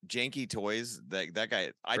 Janky Toys, that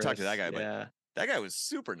guy, I talked to that guy, but yeah, that guy was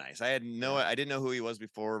super nice. I didn't know who he was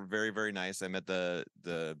before. Very, very nice. I met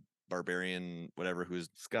the barbarian, whatever, who's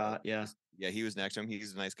Scott. Yeah, he was next to him.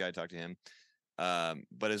 He's a nice guy. I talked to him.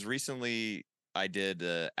 But as recently I did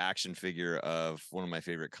an action figure of one of my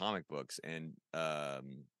favorite comic books, and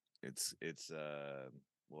it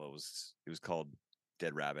was called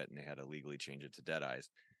Dead Rabbit, and they had to legally change it to Dead Eyes.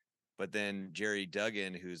 But then Jerry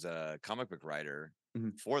Duggan, who's a comic book writer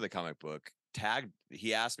for the comic book,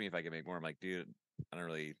 he asked me if I could make more. I'm like, dude,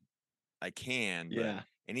 I can. But, yeah.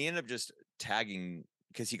 And he ended up just tagging,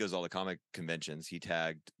 because he goes to all the comic conventions. He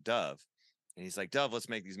tagged Dove, and he's like, Dove, let's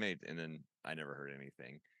make these made. And then I never heard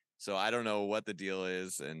anything. So I don't know what the deal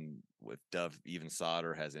is, and with Dove even saw it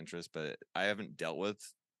or has interest, but I haven't dealt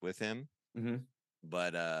with him.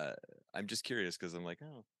 But I'm just curious, because I'm like,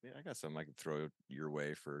 oh yeah, I got something I could throw your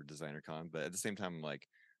way for Designer Con. But at the same time, I'm like,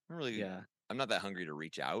 I'm not that hungry to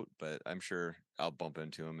reach out, but I'm sure I'll bump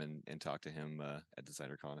into him and talk to him at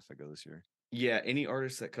Designer Con if I go this year. Yeah, any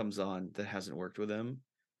artist that comes on that hasn't worked with him,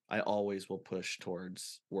 I always will push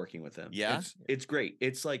towards working with him. Yeah, it's great.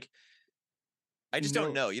 It's like, I just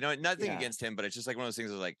don't know. Nothing against him, but it's just like one of those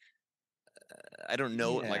things where, like, I don't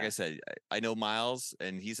know. Yeah. Like I said, I know Miles,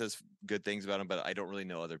 and he says good things about him, but I don't really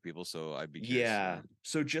know other people, so I'd be curious. Yeah.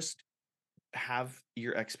 So just have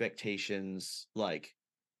your expectations like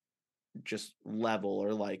just level,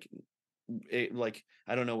 or like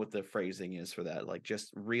I don't know what the phrasing is for that. Like,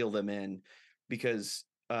 just reel them in, because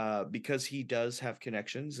he does have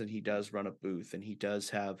connections, and he does run a booth, and he does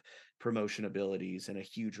have promotion abilities and a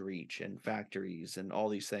huge reach and factories and all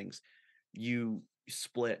these things. You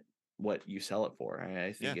split what you sell it for.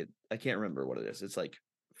 I think I can't remember what it is. It's like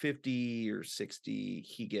 50 or 60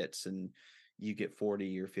 he gets, and you get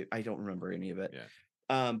 40 or 50. I don't remember any of it.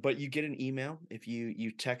 Yeah. But you get an email if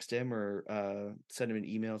you text him or send him an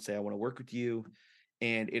email and say, I want to work with you.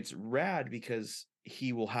 And it's rad because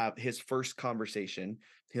he will have his first conversation.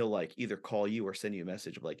 He'll like either call you or send you a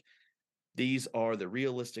message of like, these are the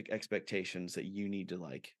realistic expectations that you need to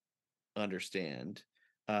like understand.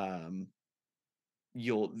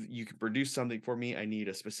 You can produce something for me. I need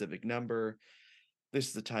a specific number. This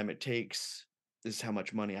is the time it takes. This is how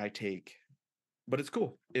much money I take. But it's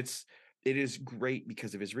cool. It is great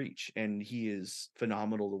because of his reach, and he is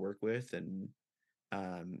phenomenal to work with, and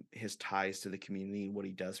his ties to the community, what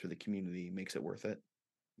he does for the community, makes it worth it.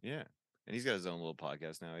 Yeah. And he's got his own little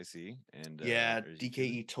podcast now, I see. And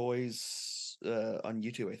DKE Toys on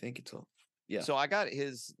YouTube, I think it's all. Yeah. So I got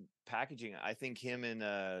his packaging. I think him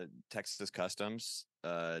and Texas Customs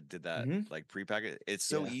did that like pre-package. It's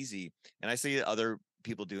so easy. And I see other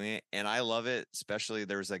people doing it, and I love it. Especially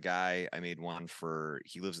there's a guy I made one for,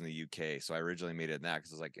 he lives in the UK. So I originally made it in that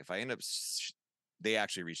because I was like, if I end up they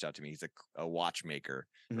actually reached out to me. He's a watchmaker,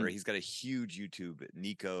 or he's got a huge YouTube,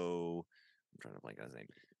 Nico. I'm trying to blank on his name,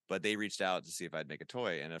 but they reached out to see if I'd make a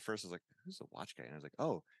toy. And at first I was like, who's a watch guy? And I was like,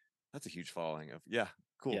 oh, that's a huge following of, yeah,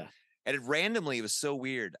 cool. Yeah. And it was so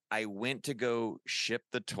weird. I went to go ship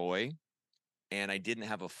the toy, and I didn't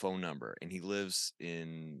have a phone number, and he lives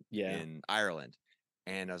in Ireland.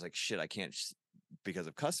 And I was like, shit, I can't, because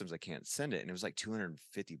of customs, I can't send it. And it was like $250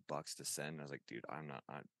 to send. And I was like, dude, I'm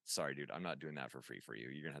sorry, dude, I'm not doing that for free for you.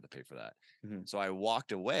 You're gonna have to pay for that. So I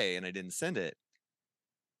walked away and I didn't send it.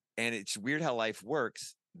 And it's weird how life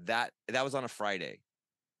works. That was on a Friday.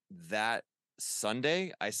 That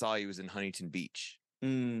Sunday, I saw he was in Huntington Beach.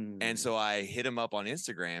 And so I hit him up on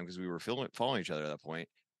Instagram because we were following each other at that point.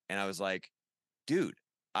 And I was like, dude,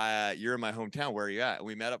 you're in my hometown. Where are you at? And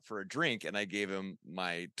we met up for a drink, and I gave him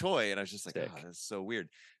my toy. And I was just like, oh, that's so weird.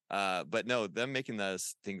 But no, them making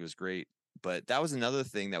this thing was great. But that was another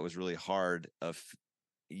thing that was really hard.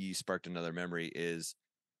 You sparked another memory is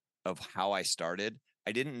of how I started.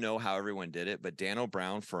 I didn't know how everyone did it, but Dan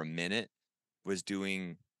O'Brown for a minute was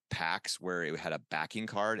doing packs where it had a backing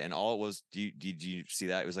card, and all it was, did you see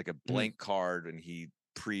that? It was like a blank card, and he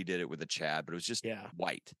pre-did it with a Chad, but it was just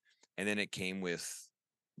white. and then it came with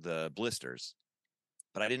the blisters.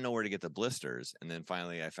 But I didn't know where to get the blisters, and then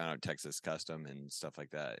finally I found out Texas Custom and stuff like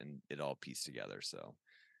that, and it all pieced together. So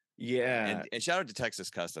Yeah. and shout out to Texas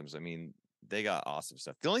Customs. I mean, they got awesome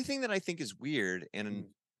stuff. The only thing that I think is weird, and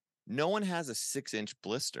no one has a 6-inch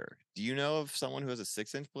blister. Do you know of someone who has a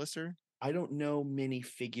 6-inch blister? I don't know many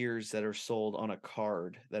figures that are sold on a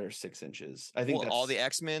card that are 6 inches. I think that's all the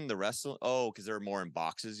X-Men, the wrestle. Oh, because they're more in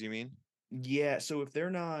boxes. You mean? Yeah. So if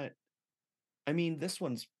they're not, I mean, this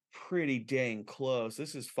one's pretty dang close.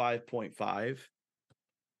 This is 5.5.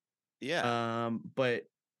 Yeah. But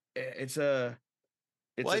it's I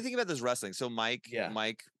think about this wrestling. So Mike, Yeah.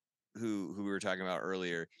 who we were talking about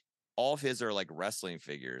earlier, all of his are like wrestling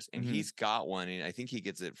figures, and he's got one, and I think he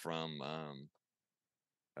gets it from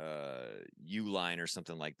Uline or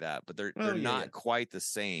something like that. But they're not quite the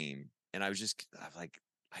same. And I'm like,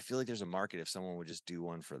 I feel like there's a market if someone would just do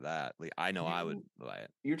one for that. Like, I know I would buy it.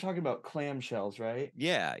 You're talking about clamshells, right?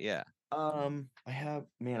 Yeah, yeah.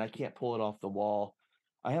 I can't pull it off the wall.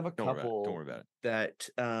 I have a couple Don't worry about it. That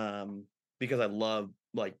because I love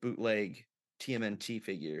like bootleg TMNT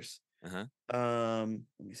figures. Let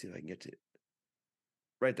me see if I can get to it.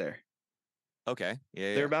 Right there. Okay.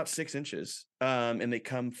 Yeah. They're about 6 inches. And they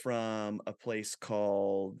come from a place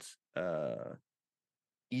called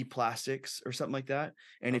E-Plastics or something like that.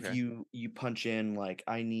 And if you punch in like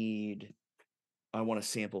I want a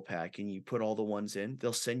sample pack, and you put all the ones in,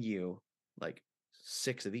 they'll send you like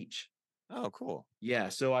 6 of each. Oh, cool. Yeah.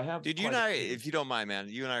 So I have. Dude, you and I, if you don't mind, man,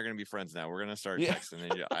 you and I are gonna be friends now. We're gonna start texting.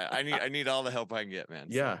 And I need all the help I can get, man.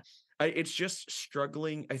 Yeah. So. It's just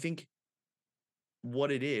struggling. I think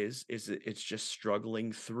what it is it's just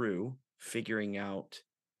struggling through figuring out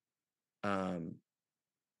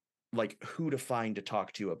like who to find to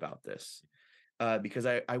talk to about this. Because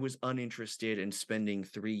I was uninterested in spending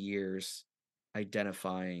 3 years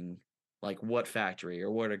identifying like what factory or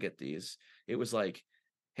where to get these. It was like,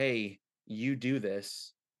 hey, you do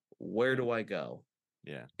this, where do I go?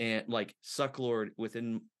 Yeah. And like Sucklord,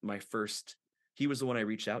 within my first, he was the one I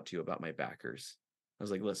reached out to about my backers. I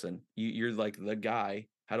was like, listen, you're like the guy.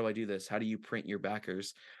 How do I do this? How do you print your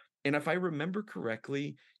backers? And if I remember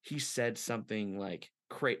correctly, he said something like,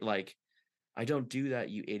 I don't do that,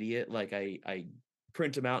 you idiot. Like I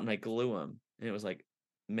print them out and I glue them. And it was like,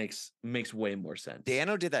 makes way more sense.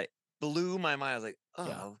 Dano did that. Blew my mind. I was like,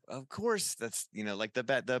 oh, of course. That's, like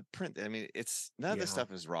the print. I mean, it's none of this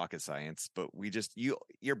stuff is rocket science, but we just,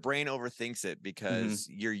 your brain overthinks it because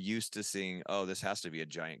you're used to seeing, oh, this has to be a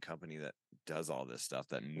giant company that does all this stuff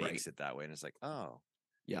that makes it that way. And it's like, oh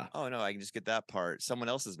no, I can just get that part. Someone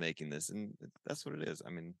else is making this. And that's what it is. I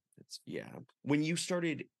mean, it's when you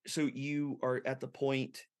started, so you are at the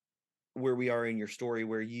point where we are in your story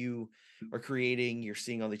where you are creating, you're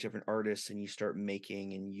seeing all these different artists and you start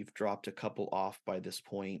making, and you've dropped a couple off by this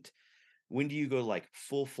point. When do you go like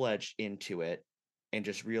full-fledged into it and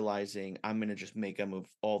just realizing I'm going to just make them of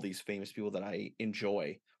all these famous people that I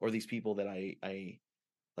enjoy, or these people that I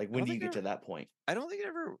like? When do you get to that point? I don't think it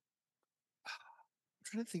ever. I'm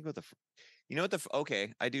trying to think about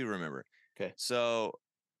okay, I do remember. Okay. So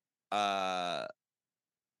I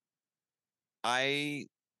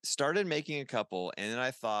started making a couple, and then I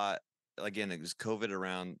thought, again, it was COVID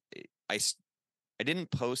around. I didn't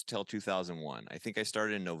post till 2001. I think I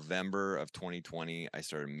started in November of 2020. I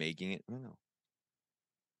started making it. I don't know.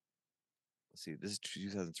 Let's see. This is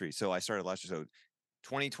 2003. So I started last year. So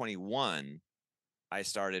 2021, I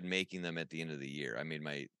started making them at the end of the year. I made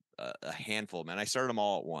my a handful, man. I started them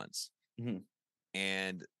all at once.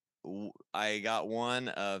 And I got one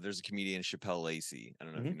of, there's a comedian, Chappelle Lacey. I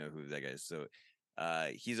don't know if you know who that guy is. So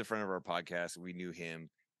he's a friend of our podcast. We knew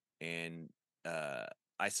him, and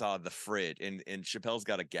I saw the fridge, and Chappelle's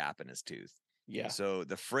got a gap in his tooth. Yeah. So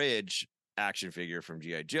the fridge action figure from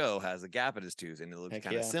G.I. Joe has a gap in his tooth, and it looks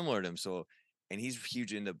kind of similar to him. So, and he's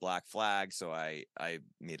huge into Black Flag. So I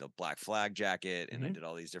made a Black Flag jacket, and I did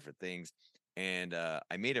all these different things, and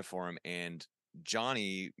I made it for him. And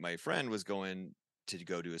Johnny, my friend, was going to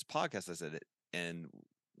go do his podcast. I said, and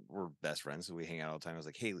we're best friends, so we hang out all the time. I was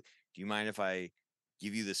like, hey, do you mind if I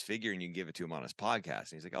give you this figure and you can give it to him on his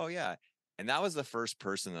podcast? And he's like, oh yeah. And that was the first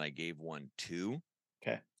person that I gave one to.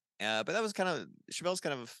 Okay. But that was kind of, Chappelle's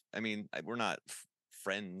kind of, I mean, we're not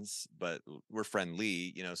friends, but we're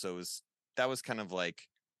friendly, so that was kind of like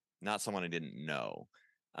not someone I didn't know.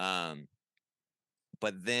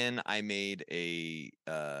 But then I made a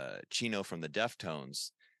Chino from the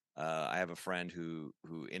Deftones. I have a friend who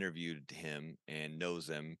interviewed him and knows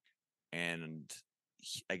him, and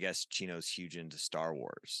I guess Chino's huge into Star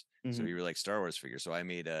Wars, so he really likes Star Wars figures. So I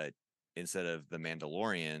made a instead of the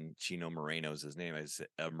Mandalorian, Chino Moreno is his name. I said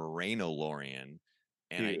a Moreno-Lorian,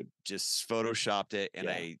 and I just photoshopped it, and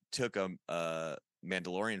I took a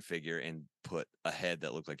Mandalorian figure and put a head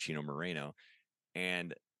that looked like Chino Moreno.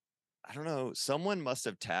 And I don't know, someone must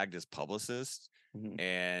have tagged his publicist,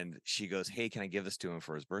 and she goes, "Hey, can I give this to him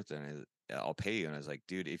for his birthday? And I'll pay you." And I was like,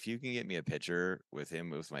 "Dude, if you can get me a picture with him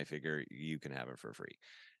with my figure, you can have it for free."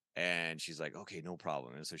 And she's like, "Okay, no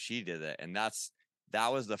problem." And so she did it, and that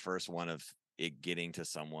was the first one of it getting to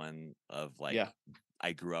someone of like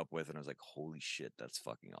I grew up with, and I was like, "Holy shit, that's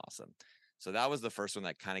fucking awesome." So that was the first one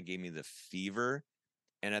that kind of gave me the fever.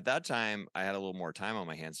 And at that time, I had a little more time on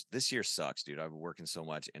my hands. This year sucks, dude. I've been working so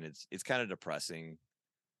much, and it's kind of depressing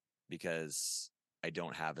because I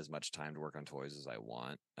don't have as much time to work on toys as I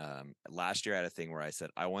want. Last year, I had a thing where I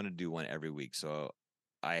said I want to do one every week. So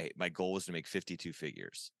my goal was to make 52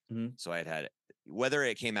 figures. So I had whether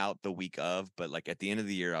it came out the week of, but like at the end of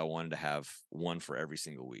the year, I wanted to have one for every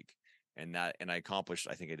single week, and I accomplished.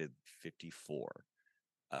 I think I did 54.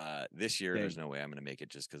 This year, there's no way I'm going to make it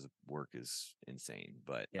just because work is insane.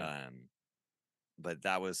 But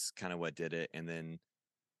that was kind of what did it. And then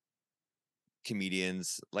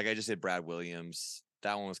comedians, like I just did Brad Williams.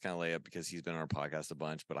 That one was kind of layup because he's been on our podcast a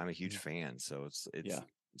bunch, but I'm a huge fan. So it's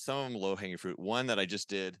some of them low hanging fruit. One that I just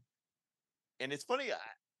did, and it's funny.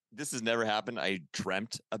 This has never happened. I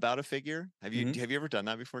dreamt about a figure. Have you ever done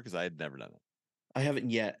that before? Because I had never done it. I haven't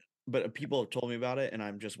yet, but people have told me about it, and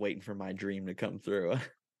I'm just waiting for my dream to come through.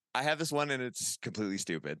 I have this one, and it's completely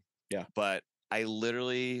stupid. Yeah. But I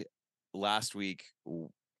literally last week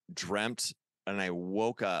dreamt, and I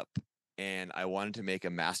woke up, and I wanted to make a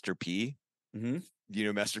Master P. You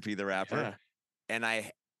know Master P, the rapper? Yeah. And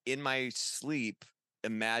I, in my sleep,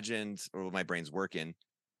 imagined, or my brain's working,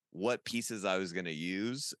 what pieces I was going to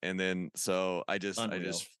use. And then, so I just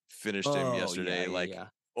finished him yesterday,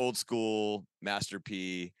 old school Master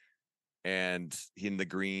P, and he in the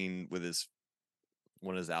green with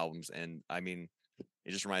one of his albums. And I mean,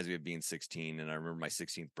 it just reminds me of being 16. And I remember my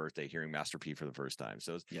 16th birthday hearing Master P for the first time.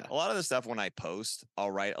 So a lot of the stuff when I post,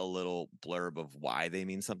 I'll write a little blurb of why they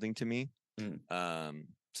mean something to me.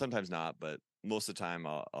 Sometimes not, but most of the time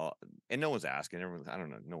I'll and no one's asking. I don't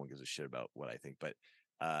know. No one gives a shit about what I think, but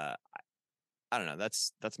I don't know.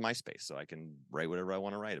 That's my space. So I can write whatever I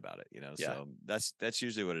want to write about it, you know? So that's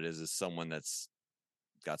usually what it is someone that's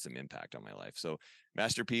got some impact on my life. So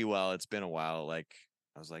Master P, while it's been a while, like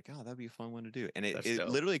I was like, oh, that'd be a fun one to do. And it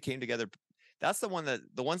literally came together. That's the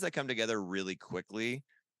ones that come together really quickly.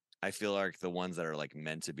 I feel like the ones that are like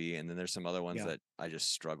meant to be. And then there's some other ones that I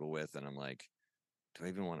just struggle with. And I'm like, do I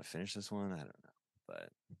even want to finish this one? I don't know, but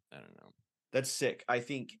I don't know. That's sick. I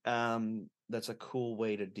think that's a cool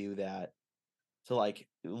way to do that. To like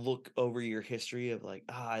look over your history of like,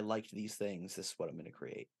 I liked these things. This is what I'm going to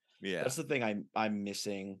create. Yeah. That's the thing I'm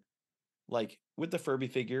missing. Like with the Furby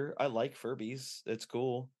figure, I like Furbies. It's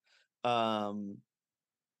cool. And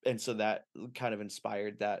so that kind of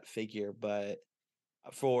inspired that figure. But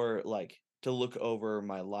for like to look over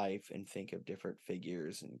my life and think of different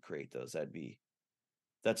figures and create those,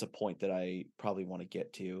 that's a point that I probably want to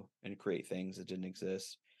get to and create things that didn't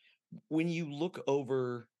exist. When you look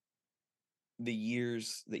over the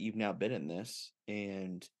years that you've now been in this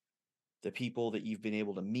and the people that you've been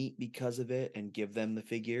able to meet because of it and give them the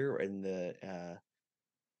figure and the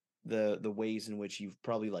ways in which you've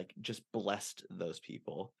probably like just blessed those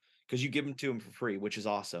people because you give them to them for free, which is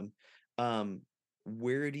awesome.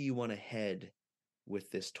 Where do you want to head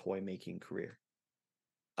with this toy making career?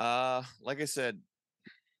 Like I said,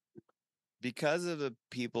 because of the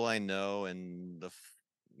people I know and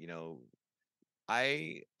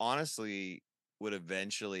I honestly would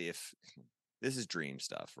eventually, if this is dream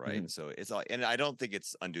stuff, right? So it's all, and I don't think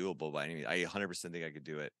it's undoable by any means. I 100% think I could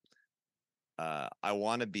do it. I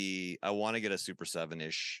want to get a Super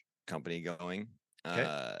 7-ish company going.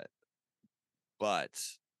 But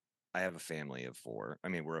I have a family of 4. I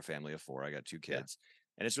mean, we're a family of 4. I got 2 kids.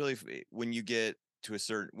 And it's really, when you get to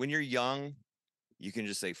when you're young, you can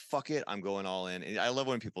just say, fuck it, I'm going all in. And I love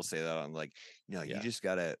when people say that. I'm like, no, you just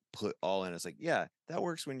got to put all in. It's like, yeah, that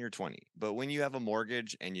works when you're 20. But when you have a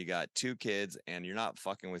mortgage and you got 2 kids and you're not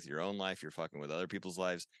fucking with your own life, you're fucking with other people's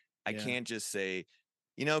lives. I can't just say,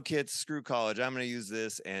 kids, screw college. I'm going to use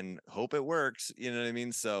this and hope it works. You know what I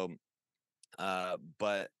mean? So,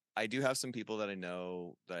 but I do have some people that I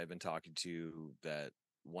know that I've been talking to that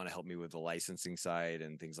want to help me with the licensing side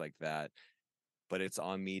and things like that. But it's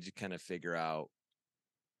on me to kind of figure out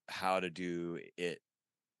how to do it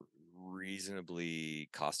reasonably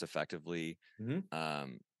cost effectively.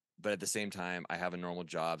 but at the same time, I have a normal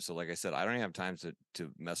job. So like I said, I don't even have time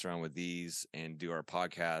to mess around with these and do our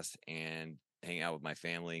podcast and hang out with my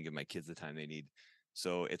family and give my kids the time they need.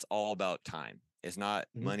 So it's all about time. It's not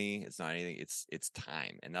money. It's not anything. It's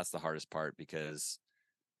time. And that's the hardest part, because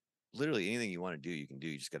literally anything you want to do, you can do.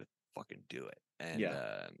 You just got to fucking do it. And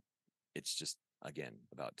it's just, again,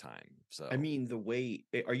 about time. So I mean, the way,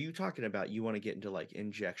 are you talking about you want to get into like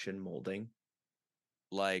injection molding?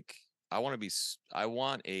 Like I want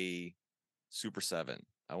a Super 7.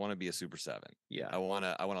 I want to be a Super 7. Yeah. I want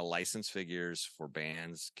to license figures for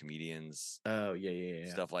bands, comedians. Oh yeah.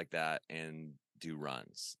 Stuff like that, and do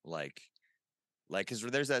runs like, because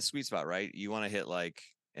there's that sweet spot, right? You want to hit like,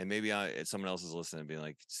 and maybe someone else is listening and being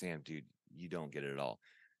like, Sam, dude, you don't get it at all.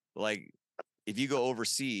 Like if you go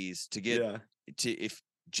overseas to get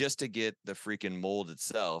just to get the freaking mold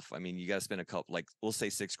itself, I mean, you got to spend a couple, like we'll say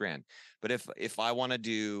 $6,000. But if I want to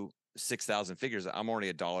do 6,000 figures, I'm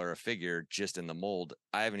already $1 a figure just in the mold.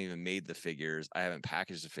 I haven't even made the figures. I haven't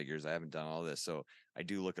packaged the figures. I haven't done all this. So I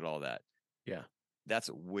do look at all that. Yeah. That's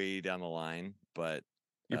way down the line, but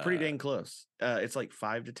you're pretty dang close. It's like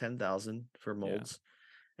 5,000 to 10,000 for molds.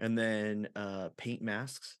 Yeah. And then paint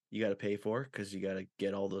masks you got to pay for, because you got to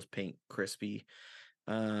get all those paint crispy.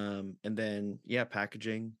 And then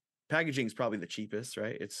packaging is probably the cheapest,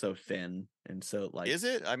 right? It's so thin, and so like, is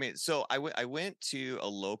it? I mean, so I went to a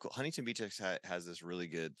local, Huntington Beach has this really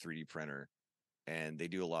good 3D printer, and they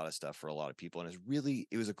do a lot of stuff for a lot of people, and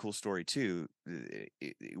it was a cool story too.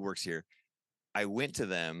 It works here. I went to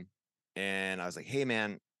them and I was like, hey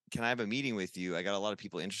man, can I have a meeting with you? I got a lot of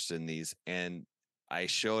people interested in these. And I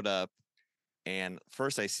showed up, and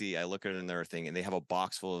first I look at their thing, and they have a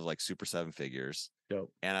box full of like Super 7 figures.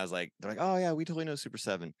 Dope. And I was like, they're like, oh yeah, we totally know Super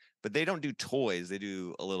 7, but they don't do toys. They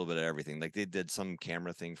do a little bit of everything. Like they did some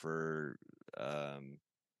camera thing for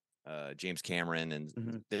James Cameron,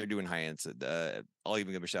 and they're doing high end. I'll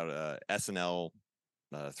even give a shout out SNL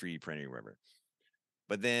 3D printing or whatever.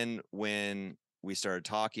 But then when we started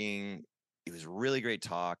talking, it was a really great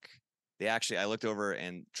talk. I looked over,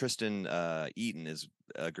 and Tristan Eaton is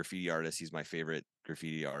a graffiti artist. He's my favorite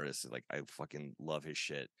graffiti artist. Like I fucking love his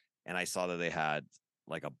shit. And I saw that they had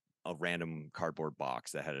like a random cardboard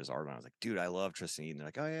box that had his art on. I was like, dude, I love Tristan Eaton. They're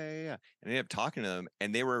like, oh yeah. And I ended up talking to them,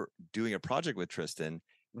 and they were doing a project with Tristan.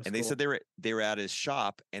 That's and they cool. Said they were at his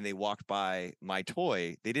shop, and they walked by my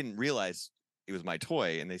toy. They didn't realize it was my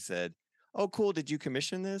toy, and they said, oh, cool. Did you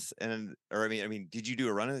commission this? I mean, did you do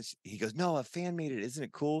a run of this? He goes, no, a fan made it. Isn't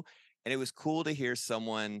it cool? And it was cool to hear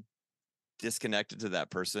someone disconnected to that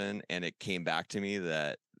person. And it came back to me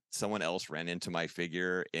that someone else ran into my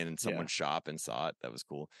figure in someone's shop and saw it. That was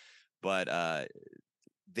cool. But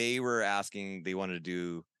they were asking, they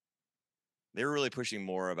were really pushing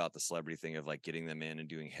more about the celebrity thing of like getting them in and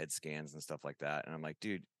doing head scans and stuff like that. And I'm like,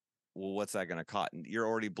 dude, well, what's that going to cost? You're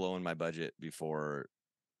already blowing my budget before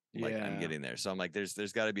I'm getting there. So I'm like, there's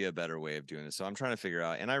got to be a better way of doing this. So I'm trying to figure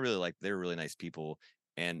out, and I really they're really nice people,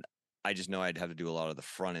 and I just know I'd have to do a lot of the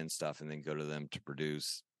front end stuff and then go to them to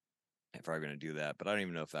produce if I'm going to do that. But I don't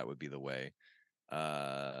even know if that would be the way.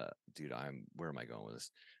 Dude, where am I going with this?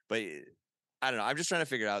 But I don't know. I'm just trying to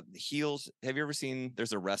figure out the heels. Have you ever seen,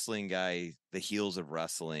 there's a wrestling guy, The Heels of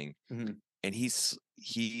Wrestling. Mm-hmm. And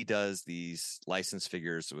he does these license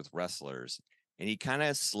figures with wrestlers, and he kind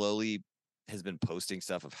of slowly has been posting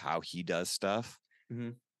stuff of how he does stuff. Mm-hmm.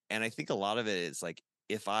 And I think a lot of it is like,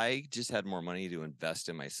 if I just had more money to invest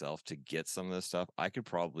in myself to get some of this stuff, I could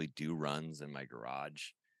probably do runs in my garage.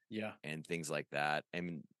 Yeah. And things like that. I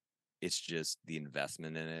mean, it's just the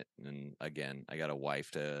investment in it. And again, I got a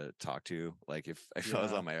wife to talk to. Like if I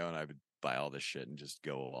was on my own, I would buy all this shit and just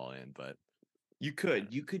go all in. But you could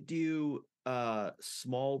do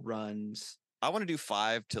small runs. I want to do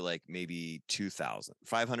 5 to like maybe 2,000,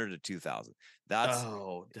 500 to 2,000.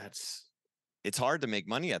 It's hard to make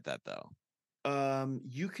money at that though.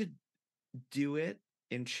 You could do it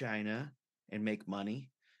in China and make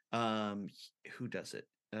money. Who does it?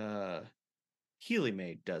 Healy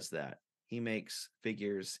Made does that. He makes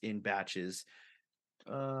figures in batches.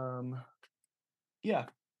 Yeah.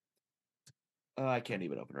 I can't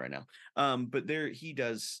even open it right now. But he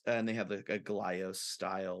does, and they have a Galios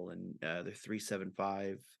style, and they're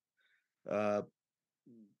 375,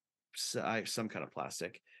 some kind of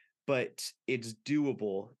plastic. But it's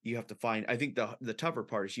doable. You have to find, I think the tougher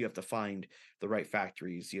part is you have to find the right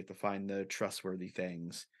factories. You have to find the trustworthy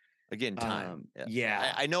things. Again, time.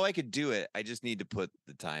 Yeah. I know I could do it. I just need to put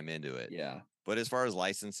the time into it. Yeah. But as far as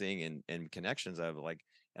licensing and connections,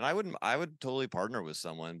 I would totally partner with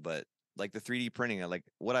someone, but like the 3D printing,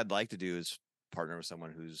 what I'd like to do is partner with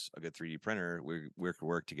someone who's a good 3D printer. We could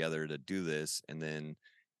work together to do this, and then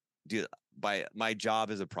do by my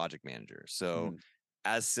job as a project manager. So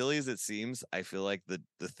as silly as it seems, I feel like the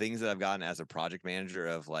things that I've gotten as a project manager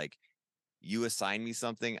of like, you assign me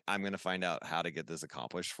something, I'm going to find out how to get this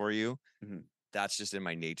accomplished for you. That's just in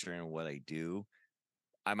my nature and what I do.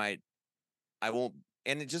 I won't,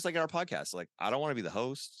 and it's just like our podcast, like, I don't want to be the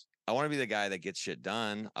host. I want to be the guy that gets shit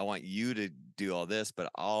done. I want you to do all this, but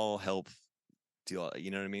I'll help do all,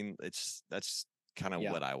 you know what I mean? That's kind of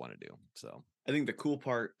what I want to do. So I think the cool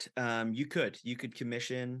part, you could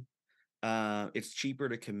commission, it's cheaper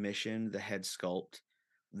to commission the head sculpt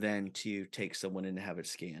than to take someone in to have it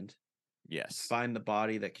scanned. Yes. Find the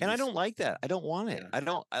body that can. And I don't like that. I don't want it.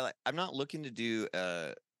 I'm not looking to do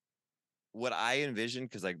what I envisioned,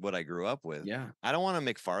 because like what I grew up with. Yeah. I don't want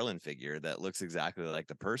a McFarlane figure that looks exactly like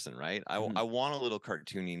the person, right? I want a little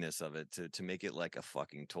cartooniness of it to make it like a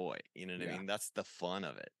fucking toy. You know what I mean? That's the fun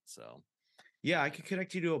of it. So yeah, I could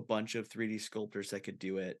connect you to a bunch of 3D sculptors that could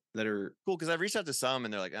do it, that are cool, because I've reached out to some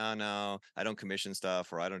and they're like, oh no, I don't commission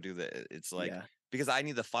stuff, or I don't do that. It's like, because I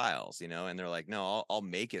need the files, you know, and they're like, no, I'll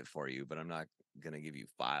make it for you, but I'm not gonna give you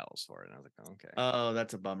files for it. And I was like, oh, okay. Oh,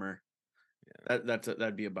 that's a bummer.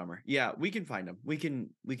 That'd be a bummer. Yeah, we can find them. We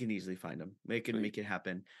can easily find them. Make it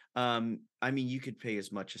happen. I mean, you could pay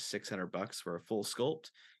as much as $600 for a full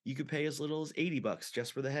sculpt. You could pay as little as $80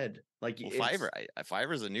 just for the head. Like, well, Fiverr.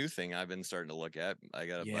 Fiverr is a new thing I've been starting to look at. I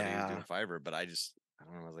got a buddy who's doing Fiverr, but I don't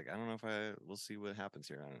know. I was like, I don't know if we'll see what happens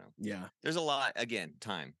here. I don't know. Yeah, there's a lot. Again,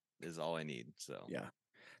 time is all I need. So yeah.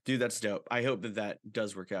 Dude, that's dope. I hope that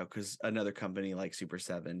does work out, because another company like Super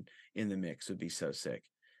 7 in the mix would be so sick.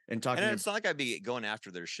 And it's not like I'd be going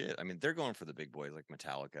after their shit. I mean, they're going for the big boys like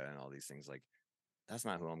Metallica and all these things. Like, that's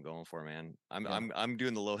not who I'm going for, man. I'm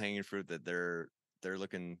doing the low hanging fruit that they're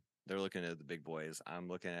looking at the big boys. I'm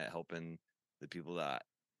looking at helping the people that,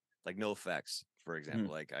 like, NoFX, for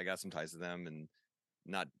example. Like, I got some ties to them, and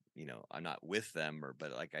not, you know, I'm not with them,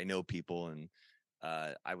 but like, I know people, and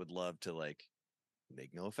I would love to like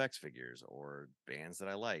make NoFX figures or bands that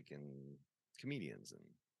I like and comedians, and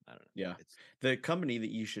I don't know. Yeah. The company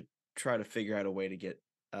that you should try to figure out a way to get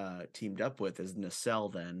teamed up with is Nacelle,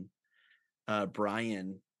 then.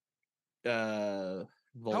 Brian. How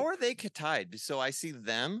are they tied? So I see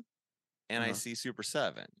them and I see Super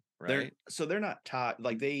 7, right? They're not tied.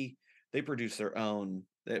 Like, they produce their own.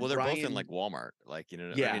 Well, they're both in like Walmart, like, you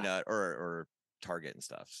know, I mean, or Target and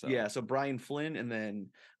stuff. So yeah, so Brian Flynn, and then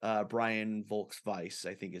Brian Volksweiss,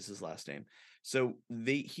 I think is his last name. So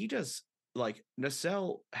he does, like,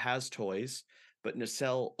 Nacelle has toys, but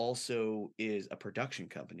Nacelle also is a production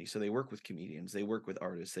company. So they work with comedians, they work with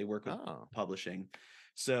artists, they work with publishing.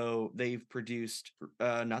 So they've produced,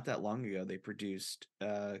 not that long ago, they produced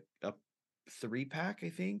a 3-pack, I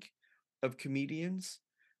think, of comedians.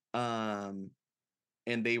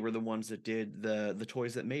 And they were the ones that did the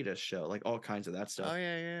Toys That Made Us show, like all kinds of that stuff. Oh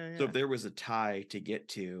yeah. So if there was a tie to get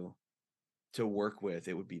to work with,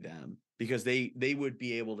 it would be them, because they would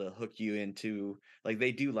be able to hook you into, like,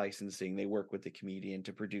 they do licensing. They work with the comedian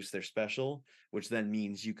to produce their special, which then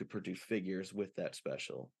means you could produce figures with that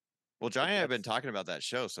special. Well, Johnny and I have been talking about that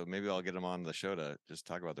show, so maybe I'll get them on the show to just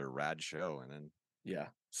talk about their rad show, and then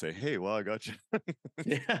say, hey, well, I got you.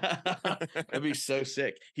 Yeah, that'd be so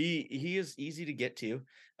sick. He is easy to get to.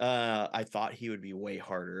 I thought he would be way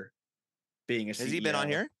harder being a CEO. Has he been on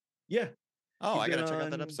here? Yeah. Oh, I gotta check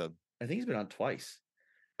out that episode. I think he's been on twice.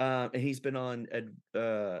 And he's been on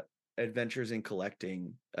Adventures in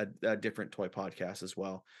Collecting, a different toy podcast as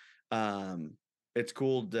well. It's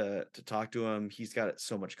cool to talk to him. He's got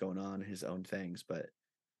so much going on, his own things, but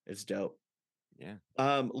it's dope. Yeah.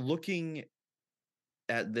 Looking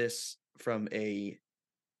at this from a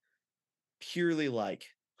purely like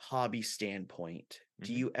hobby standpoint,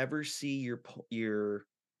 do you ever see your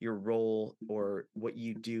role or what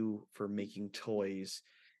you do for making toys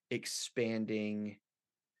expanding,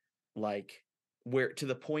 like, where to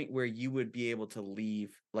the point where you would be able to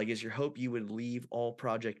leave? Like, is your hope you would leave all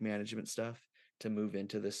project management stuff to move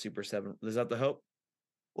into the Super 7? Is that the hope?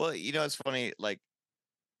 Well, you know, it's funny, like,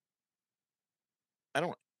 I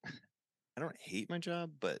don't hate my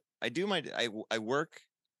job, but I do I work,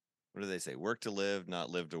 what do they say? Work to live, not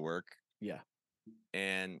live to work. Yeah.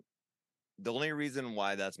 And the only reason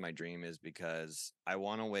why that's my dream is because I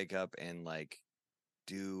want to wake up and like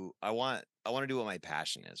I want to do what my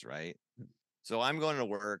passion is, right? So I'm going to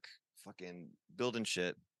work fucking building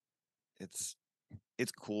shit. It's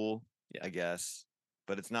cool, I guess,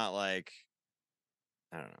 but it's not like,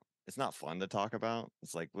 I don't know. It's not fun to talk about.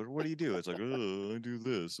 It's like, what do you do? It's like, oh, I do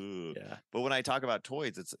this. Yeah. But when I talk about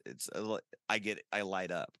toys, I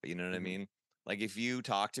light up. You know what I mean? Like, if you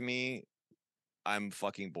talk to me, I'm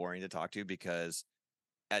fucking boring to talk to, because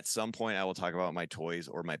at some point I will talk about my toys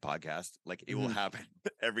or my podcast. Like it will happen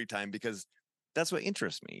every time because that's what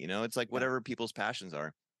interests me. It's like whatever people's passions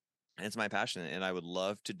are, and it's my passion. And I would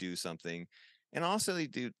love to do something. And also,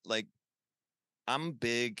 dude, like I'm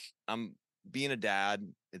being a dad.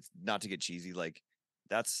 It's not to get cheesy. Like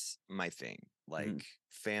that's my thing. Like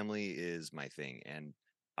family is my thing. And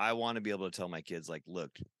I want to be able to tell my kids, like,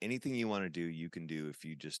 look, anything you want to do, you can do if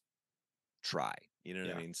you just try. You know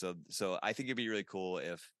what I mean? So I think it'd be really cool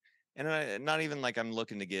if, and not even like I'm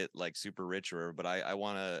looking to get like super rich or, but I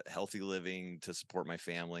want a healthy living to support my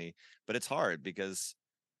family. But it's hard because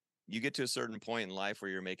you get to a certain point in life where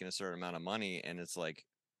you're making a certain amount of money, and it's like,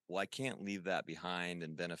 well, I can't leave that behind,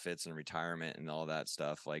 and benefits and retirement and all that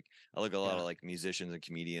stuff. Like I look at a lot of like musicians and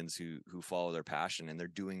comedians who follow their passion and they're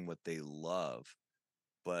doing what they love,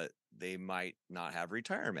 but they might not have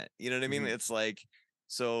retirement. You know what I mean? It's like,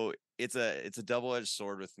 so it's a double-edged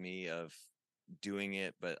sword with me of doing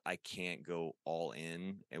it, but I can't go all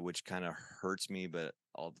in, which kind of hurts me, but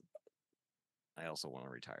I also want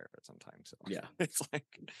to retire at some time. So it's like,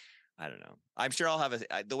 I don't know. I'm sure I'll have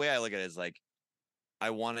the way I look at it is like, I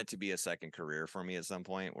want it to be a second career for me at some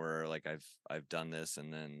point where like I've done this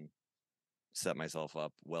and then set myself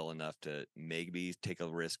up well enough to maybe take a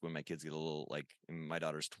risk when my kids get a little, like my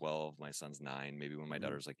daughter's 12, my son's 9, maybe when my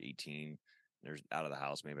daughter's like 18, they're out of the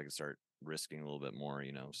house, maybe I can start risking a little bit more,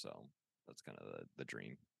 so that's kind of the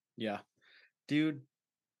dream. Yeah, dude,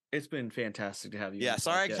 it's been fantastic to have you. Yeah,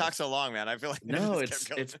 sorry I talked so long, man. I feel like no,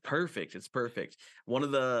 it's perfect. It's perfect. One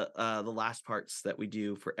of the last parts that we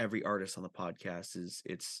do for every artist on the podcast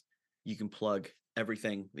is you can plug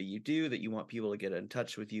everything that you do that you want people to get in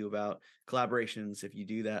touch with you about, collaborations, if you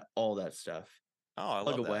do that, all that stuff. I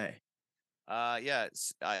plug love away.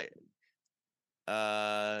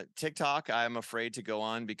 TikTok I'm afraid to go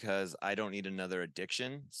on because I don't need another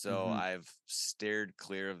addiction, so I've steered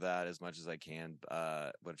clear of that as much as I can,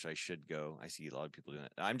 which I should go. I see a lot of people doing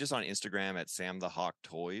it. I'm just on Instagram at Sam the Hawk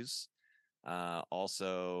Toys.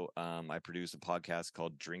 Also, I produce a podcast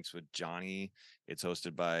called Drinks with Johnny. It's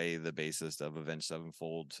hosted by the bassist of Avenged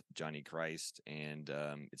Sevenfold, Johnny Christ, and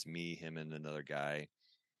it's me, him, and another guy.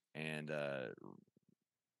 And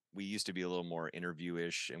we used to be a little more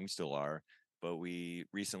interview-ish, and we still are, but we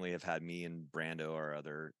recently have had me and Brando, our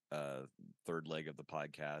other third leg of the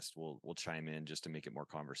podcast, we'll chime in just to make it more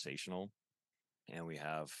conversational. And we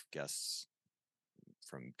have guests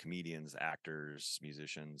from comedians, actors,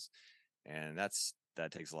 musicians, and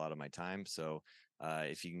that takes a lot of my time. So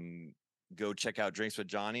if you can go check out Drinks with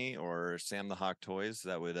Johnny or Sam the Hawk Toys,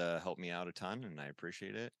 that would help me out a ton, and I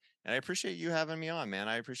appreciate it. And I appreciate you having me on, man.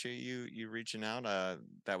 I appreciate you reaching out.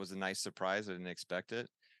 That was a nice surprise. I didn't expect it.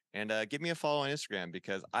 And give me a follow on Instagram,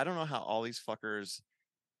 because I don't know how all these fuckers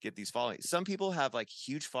get these followings. Some people have like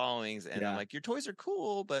huge followings, and I'm like, your toys are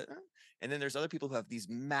cool, but and then there's other people who have these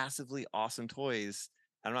massively awesome toys.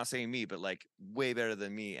 I'm not saying me, but like way better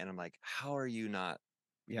than me. And I'm like, how are you not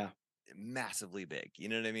massively big? You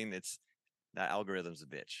know what I mean? It's that algorithm's a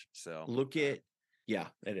bitch. So look at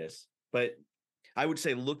it is. But I would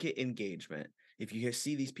say look at engagement. If you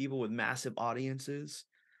see these people with massive audiences,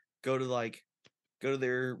 go to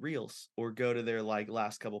their reels or go to their like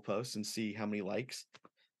last couple posts and see how many likes.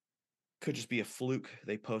 Could just be a fluke.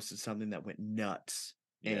 They posted something that went nuts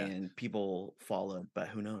and people follow, but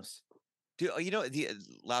who knows? Dude, the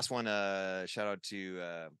last one, shout out to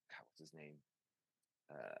what's his name?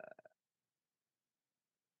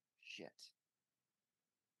 Shit.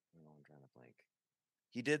 I'm drawing a blank.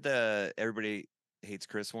 He did the Everybody Hates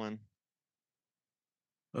Chris one.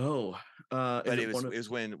 Oh, but it was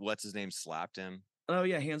when what's his name slapped him. Oh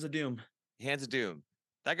yeah, Hands of Doom. Hands of Doom.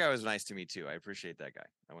 That guy was nice to me too. I appreciate that guy.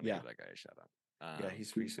 I want to give that guy a shout out. Yeah,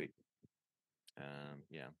 he's pretty sweet.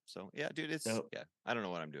 So yeah, dude, it's I don't know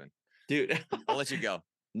what I'm doing. Dude, I'll let you go.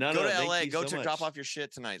 Go to LA. Go to drop off your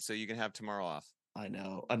shit tonight so you can have tomorrow off. I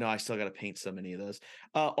know. I still got to paint so many of those.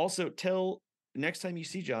 Also, next time you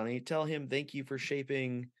see Johnny, tell him thank you for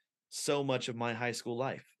shaping so much of my high school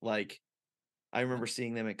life. Like, I remember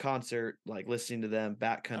seeing them in concert, like listening to them.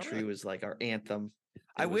 Backcountry was like our anthem.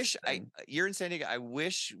 You're in San Diego. I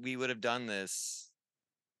wish we would have done this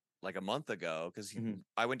like a month ago, because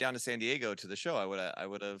I went down to San Diego to the show. I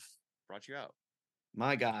would have brought you out.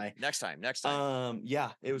 My guy. Next time.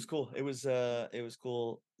 Yeah, it was cool. It was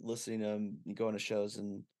cool listening to him, going to shows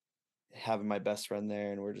and having my best friend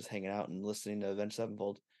there, and we're just hanging out and listening to Avenged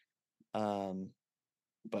Sevenfold.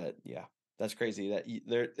 But yeah, that's crazy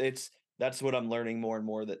that's what I'm learning more and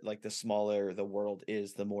more, that like the smaller the world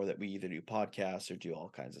is, the more that we either do podcasts or do all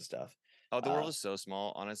kinds of stuff. Oh, the world is so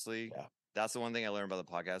small, honestly. Yeah. That's the one thing I learned about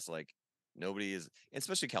the podcast. Like, Nobody is,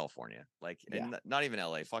 especially California, like, Yeah. and not even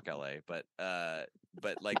LA, fuck LA, but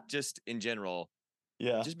like just in general,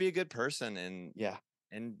 Yeah. just be a good person and Yeah.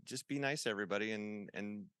 and just be nice to everybody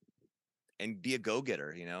and be a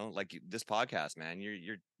go-getter, like this podcast, man,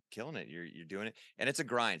 you're killing it. You're doing it, and it's a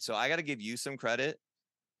grind. So I got to give you some credit.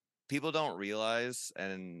 People don't realize,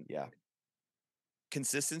 and Yeah.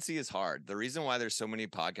 consistency is hard. The reason why there's so many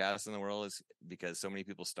podcasts in the world is because so many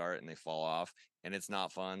people start and they fall off, and it's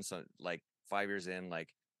not fun. So like 5 years in,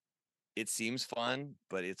 like it seems fun,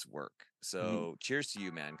 but it's work. So cheers to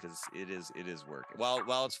you, man, because it is work.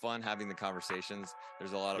 While it's fun having the conversations,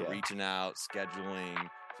 there's a lot of reaching out, scheduling,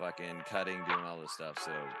 fucking cutting, doing all this stuff.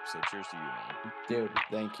 So cheers to you, man. Dude,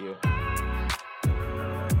 thank you.